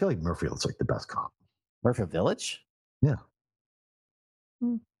Murfield? I feel like Murfield's like the best comp. Murphy Village? Yeah.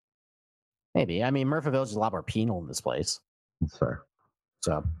 Maybe. I mean, Murphy Village is a lot more penal in this place. That's fair.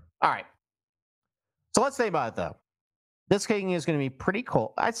 So, all right. So let's think about it, though. This king is going to be pretty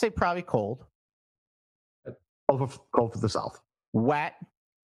cold. I'd say probably cold. Cold for the South. Wet.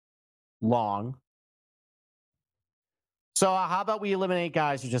 Long. So how about we eliminate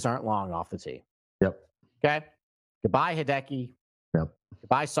guys who just aren't long off the tee? Yep. Okay. Goodbye, Hideki. Yep.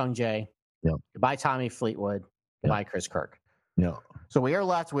 Goodbye, Sungjae. Yep. Goodbye, Tommy Fleetwood. Goodbye, Chris Kirk. Yeah. So we are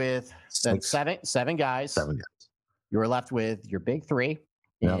left with seven guys. 7 guys. You are left with your big three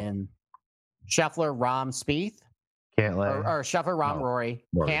in Scheffler, Rahm, Spieth. Cantlay. Or Scheffler, Rahm, Rory.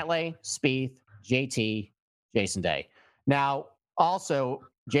 Cantlay, Spieth, JT, Jason Day. Now, also,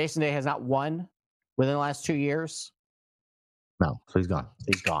 Jason Day has not won within the last 2 years. No, so he's gone.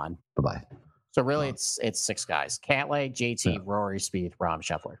 He's gone. Bye-bye. So really, it's 6 guys: Cantlay, JT, Rory, Spieth, Rahm,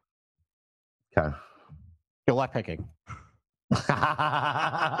 Scheffler. Okay. Good luck picking.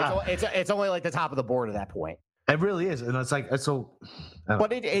 it's only like the top of the board at that point. It really is, and it's like so.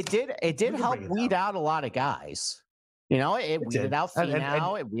 But it did help weed out a lot of guys. You know, it weeded out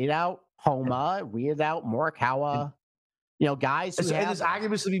Finau, it weeded out Homa, it weeded out Morikawa. You know, guys who and there's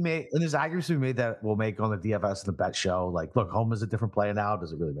arguments to be made, that we'll make on the DFS and the bet show. Like, look, Homa's a different player now.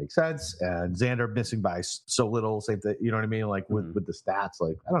 Does it really make sense? And Xander missing by so little, same thing. You know what I mean? Like with the stats,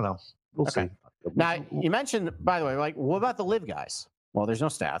 like I don't know. We'll see. Now you mentioned, by the way, like what about the live guys? Well, there's no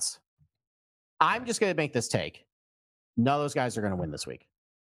stats. I'm just going to make this take. None of those guys are going to win this week.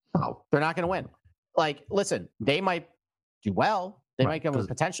 Oh, they're not going to win. Like, listen, they might do well. They might come with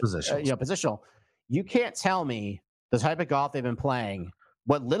potential, positional. You can't tell me the type of golf they've been playing,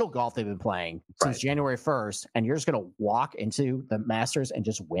 what little golf they've been playing since January 1st, and you're just going to walk into the Masters and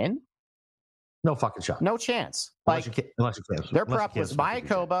just win? No fucking shot. No chance. Unless you can. Their prep was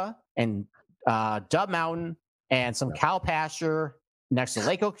Mayakoba and Dub Mountain and some cow pasture next to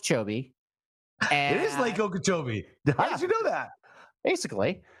Lake Okeechobee. And, it is Lake Okeechobee. How did you know that?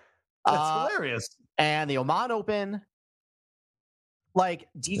 Basically. That's hilarious. And the Oman Open. Like,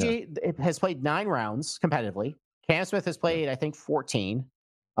 DJ has played 9 rounds competitively. Cam Smith has played, I think, 14.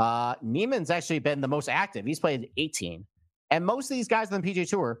 Neiman's actually been the most active. He's played 18. And most of these guys on the PGA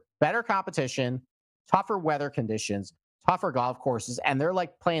Tour, better competition, tougher weather conditions, tougher golf courses, and they're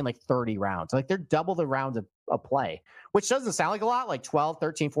like playing like 30 rounds. Like they're double the rounds of play, which doesn't sound like a lot, like 12,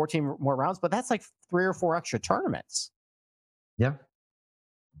 13, 14 more rounds, but that's like 3 or 4 extra tournaments. Yeah.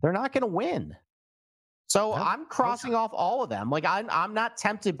 They're not going to win. So I'm crossing off all of them. Like I'm not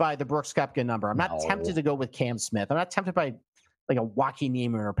tempted by the Brooks Koepka number. I'm not tempted to go with Cam Smith. I'm not tempted by like a Joaquin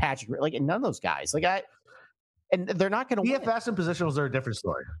Niemann or Patrick. Like none of those guys. And they're not going to win. DFS and positionals are a different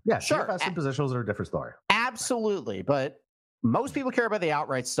story. Yeah, sure. DFS and positionals are a different story. Absolutely, but most people care about the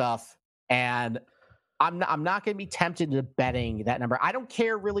outright stuff, and I'm not going to be tempted to betting that number. I don't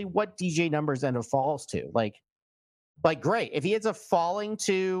care really what DJ numbers end up falls to. Like great if he ends up falling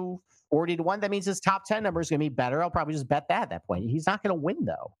to 40-1, that means his top 10 number is going to be better. I'll probably just bet that at that point. He's not going to win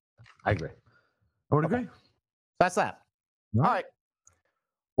though. I agree. I would agree. That's that. All right.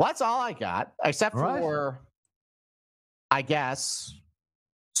 Well, that's all I got, except for, I guess.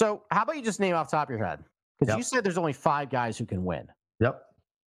 So how about you just name off the top of your head? Because you said there's only 5 guys who can win. Yep.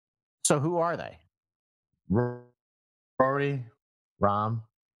 So who are they? Rory, Rahm,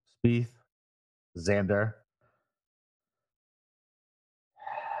 Spieth, Xander.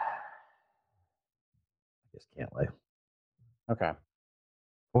 I just can't lay. Okay.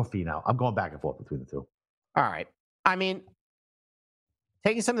 Or Finau. I'm going back and forth between the two. All right. I mean,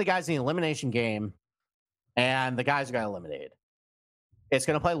 taking some of the guys in the elimination game and the guys who got eliminated. It's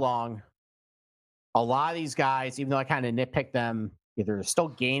going to play long. A lot of these guys, even though I kind of nitpick them, either they're still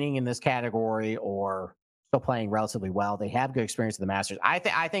gaining in this category or still playing relatively well. They have good experience in the Masters. I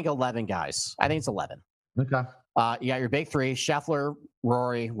think 11 guys. I think it's 11. Okay. You got your big 3, Scheffler,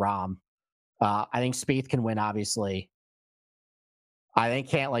 Rory, Rahm. I think Spieth can win, obviously. I think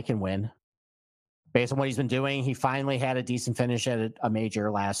Cantlay can win. Based on what he's been doing, he finally had a decent finish at a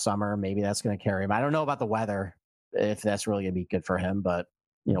major last summer. Maybe that's going to carry him. I don't know about the weather, if that's really going to be good for him, but,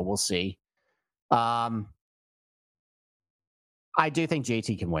 we'll see. I do think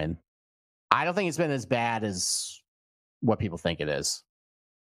JT can win. I don't think it's been as bad as what people think it is.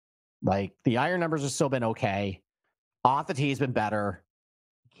 Like, the iron numbers have still been okay. Off the tee has been better.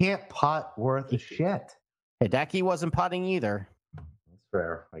 Can't putt worth a shit. Hideki wasn't putting either. That's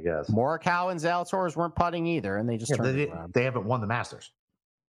fair, I guess. Morikawa and Zalatoris weren't putting either, and they just turned it around. They haven't won the Masters.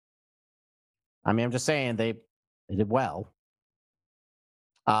 I mean, I'm just saying they They did well.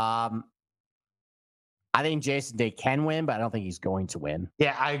 I think Jason Day can win, but I don't think he's going to win.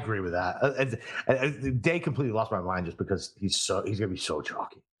 Yeah, I agree with that. Day completely lost my mind just because he's going to be so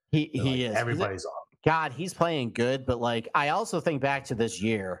chalky. He is. Everybody's on. God, he's playing good, but like I also think back to this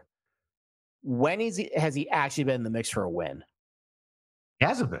year. When has he actually been in the mix for a win? He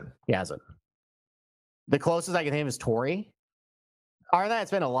hasn't been. He hasn't. The closest I can name is Torrey. Other than that,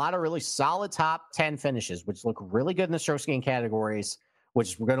 it's been a lot of really solid top 10 finishes, which look really good in the strokes gain categories,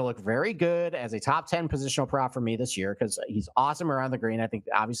 which we're going to look very good as a top 10 positional prop for me this year because he's awesome around the green. I think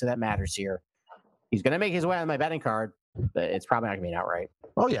obviously that matters here. He's going to make his way on my betting card, but it's probably not going to be an outright.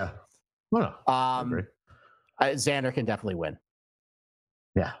 Oh, yeah. Well, no. I agree. Xander can definitely win.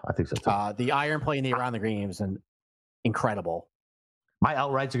 Yeah, I think so too. The iron play in the around the green is incredible. My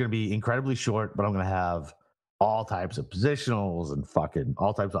outrights are going to be incredibly short, but I'm going to have all types of positionals and fucking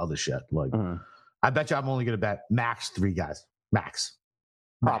all types of other shit. Like, I bet you I'm only going to bet max 3 guys. Max.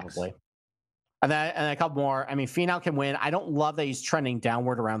 Probably. And then a couple more. I mean, Finau can win. I don't love that he's trending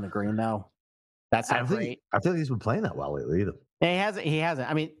downward around the green, though. That's not great. I feel like he's been playing that well lately either. And he hasn't.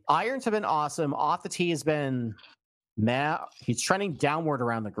 I mean, irons have been awesome. Off the tee has been he's trending downward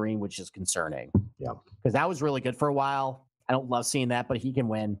around the green, which is concerning. Yeah. Because that was really good for a while. I don't love seeing that, but he can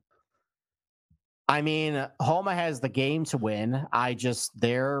win. I mean, Homa has the game to win.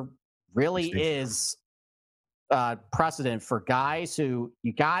 There really is precedent for guys who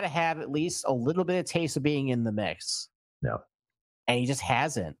you got to have at least a little bit of taste of being in the mix. No. And he just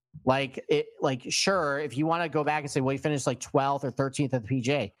hasn't. Sure, if you want to go back and say, well, he finished like 12th or 13th at the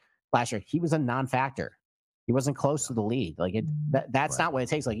PGA last year, he was a non-factor. He wasn't close to the lead. That's not what it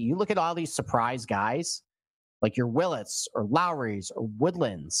takes. Like, you look at all these surprise guys, like your Willets or Lowrys or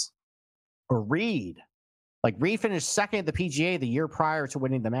Woodlands or Reed. Like, Reed finished second at the PGA the year prior to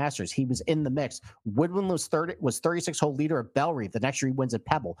winning the Masters. He was in the mix. Woodland was 36-hole leader at Bellerive. The next year he wins at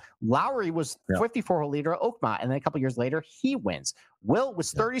Pebble. Lowry was 54-hole leader at Oakmont. And then a couple years later, he wins. Will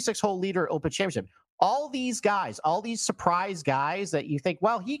was 36-hole leader at Open Championship. All these guys, all these surprise guys that you think,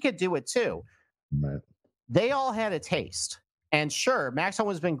 well, he could do it too. Right. They all had a taste. And sure, Max Homa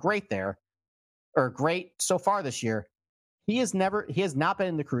has been great there, or great so far this year. He has not been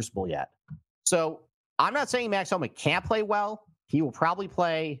in the crucible yet. So I'm not saying Max Homa can't play well. He will probably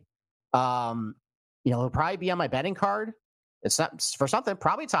play, he'll probably be on my betting card. It's not for something,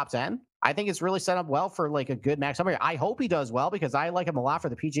 probably top 10. I think it's really set up well for like a good Max Homa. I hope he does well because I like him a lot for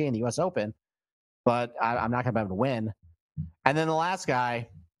the PGA and the US Open, but I'm not going to bet him to win. And then the last guy.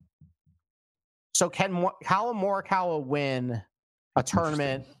 So can Collin Morikawa win a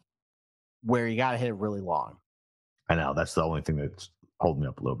tournament where you got to hit it really long? I know. That's the only thing that's holding me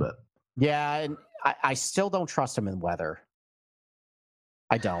up a little bit. Yeah, and I still don't trust him in weather.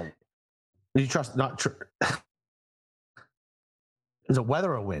 I don't. You trust not? Is it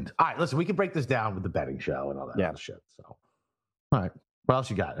weather or wind? All right, listen, we can break this down with the betting show and all that other shit. So, all right. What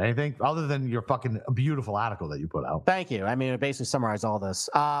else you got? Anything other than your fucking beautiful article that you put out? Thank you. I mean, it basically summarized all this.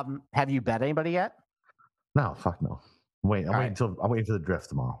 Have you bet anybody yet? No, fuck no. I'm waiting for the drift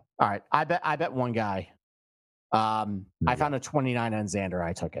tomorrow. All right. I bet one guy. I found a 29 on Xander.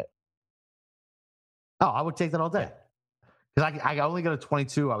 I took it. Oh, I would take that all day. Because I only got a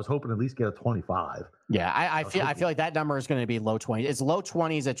 22. I was hoping to at least get a 25. Yeah, I feel like that number is going to be low 20s. It's low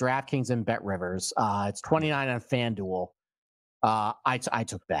 20s at DraftKings and BetRivers. It's 29 on FanDuel. I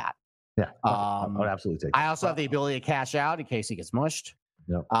took that. Yeah, I would absolutely take. I also have the ability to cash out in case he gets mushed.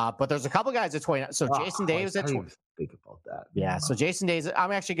 Yep. But there's a couple guys at 29. So Jason Davis at 20. Think about that. Yeah. So Jason Davis,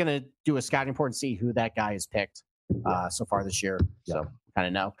 I'm actually going to do a scouting report and see who that guy has picked so far this year. So kind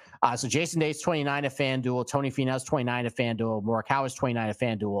of know. So Jason Davis 29 at FanDuel. Tony Finau's 29 at FanDuel. Morikawa's 29 at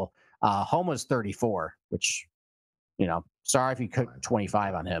FanDuel. Homa's 34, which, sorry if you cooked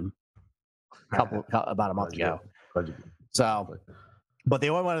 25 on him about a month ago. So, but the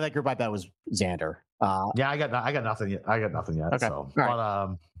only one of that group I bet was Xander. I got nothing yet. Okay. So,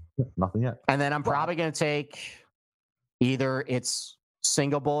 but nothing yet. And then I'm probably going to take either it's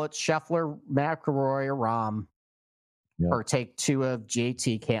single bullet Scheffler, McIlroy, or Rahm, or take 2 of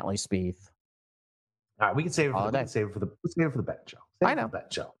JT, Cantlay, Spieth. All right, we can save it. Let's save it for the bet show. I know.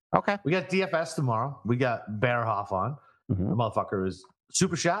 Bet show. Okay. We got DFS tomorrow. We got Bearhoff on. Mm-hmm. The motherfucker is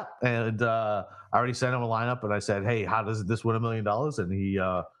super shot, and I already sent him a lineup, and I said, "Hey, how does this win $1 million?" And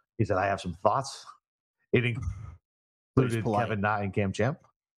he said, "I have some thoughts." It included Kevin Na and Cam Champ.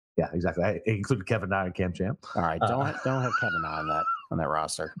 Yeah, exactly. It included Kevin Na and Cam Champ. All right, don't have Kevin Na on that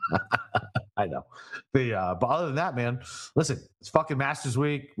roster. I know. But other than that, man, listen, it's fucking Masters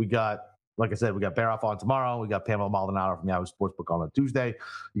Week. We got, like I said, we got Bearhoff on tomorrow. We got Pamela Maldonado from Yahoo Sportsbook on Tuesday.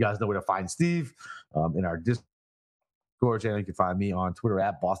 You guys know where to find Steve in our Discord. underscore channel. You can find me on Twitter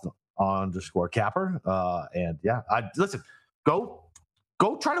at Boston_Capper. And yeah, listen, go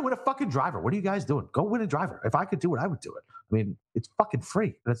try to win a fucking driver. What are you guys doing? Go win a driver. If I could do it, I would do it. I mean, it's fucking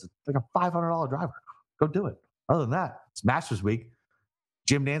free. It's like a $500 driver. Go do it. Other than that, it's Masters week.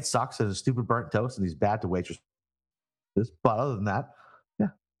 Jim Nance sucks and is stupid burnt toast and he's bad to waitresses. But other than that, yeah,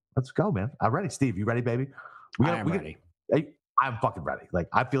 let's go, man. I'm ready. Steve, you ready, baby? I'm ready. I'm fucking ready. Like,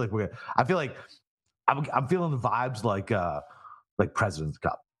 I feel like I'm feeling the vibes like President's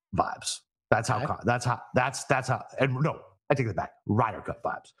Cup vibes. That's how, and no, I take that back. Ryder Cup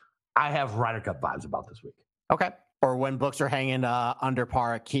vibes. I have Ryder Cup vibes about this week. Okay. Or when books are hanging under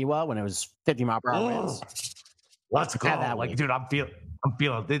par at Kiwa when it was 50 mile per hour winds. Let's go. Like, dude, I'm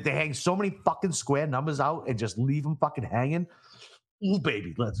feeling they hang so many fucking square numbers out and just leave them fucking hanging. Ooh,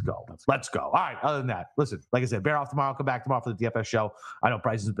 baby, let's go. Let's go. All right. Other than that, listen, like I said, bear off tomorrow. Come back tomorrow for the DFS show. I know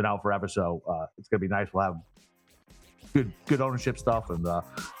Price has been out forever, so it's gonna be nice. We'll have good ownership stuff, and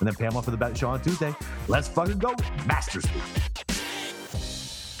then Pamela for the bet show on Tuesday. Let's fucking go, Masters Week.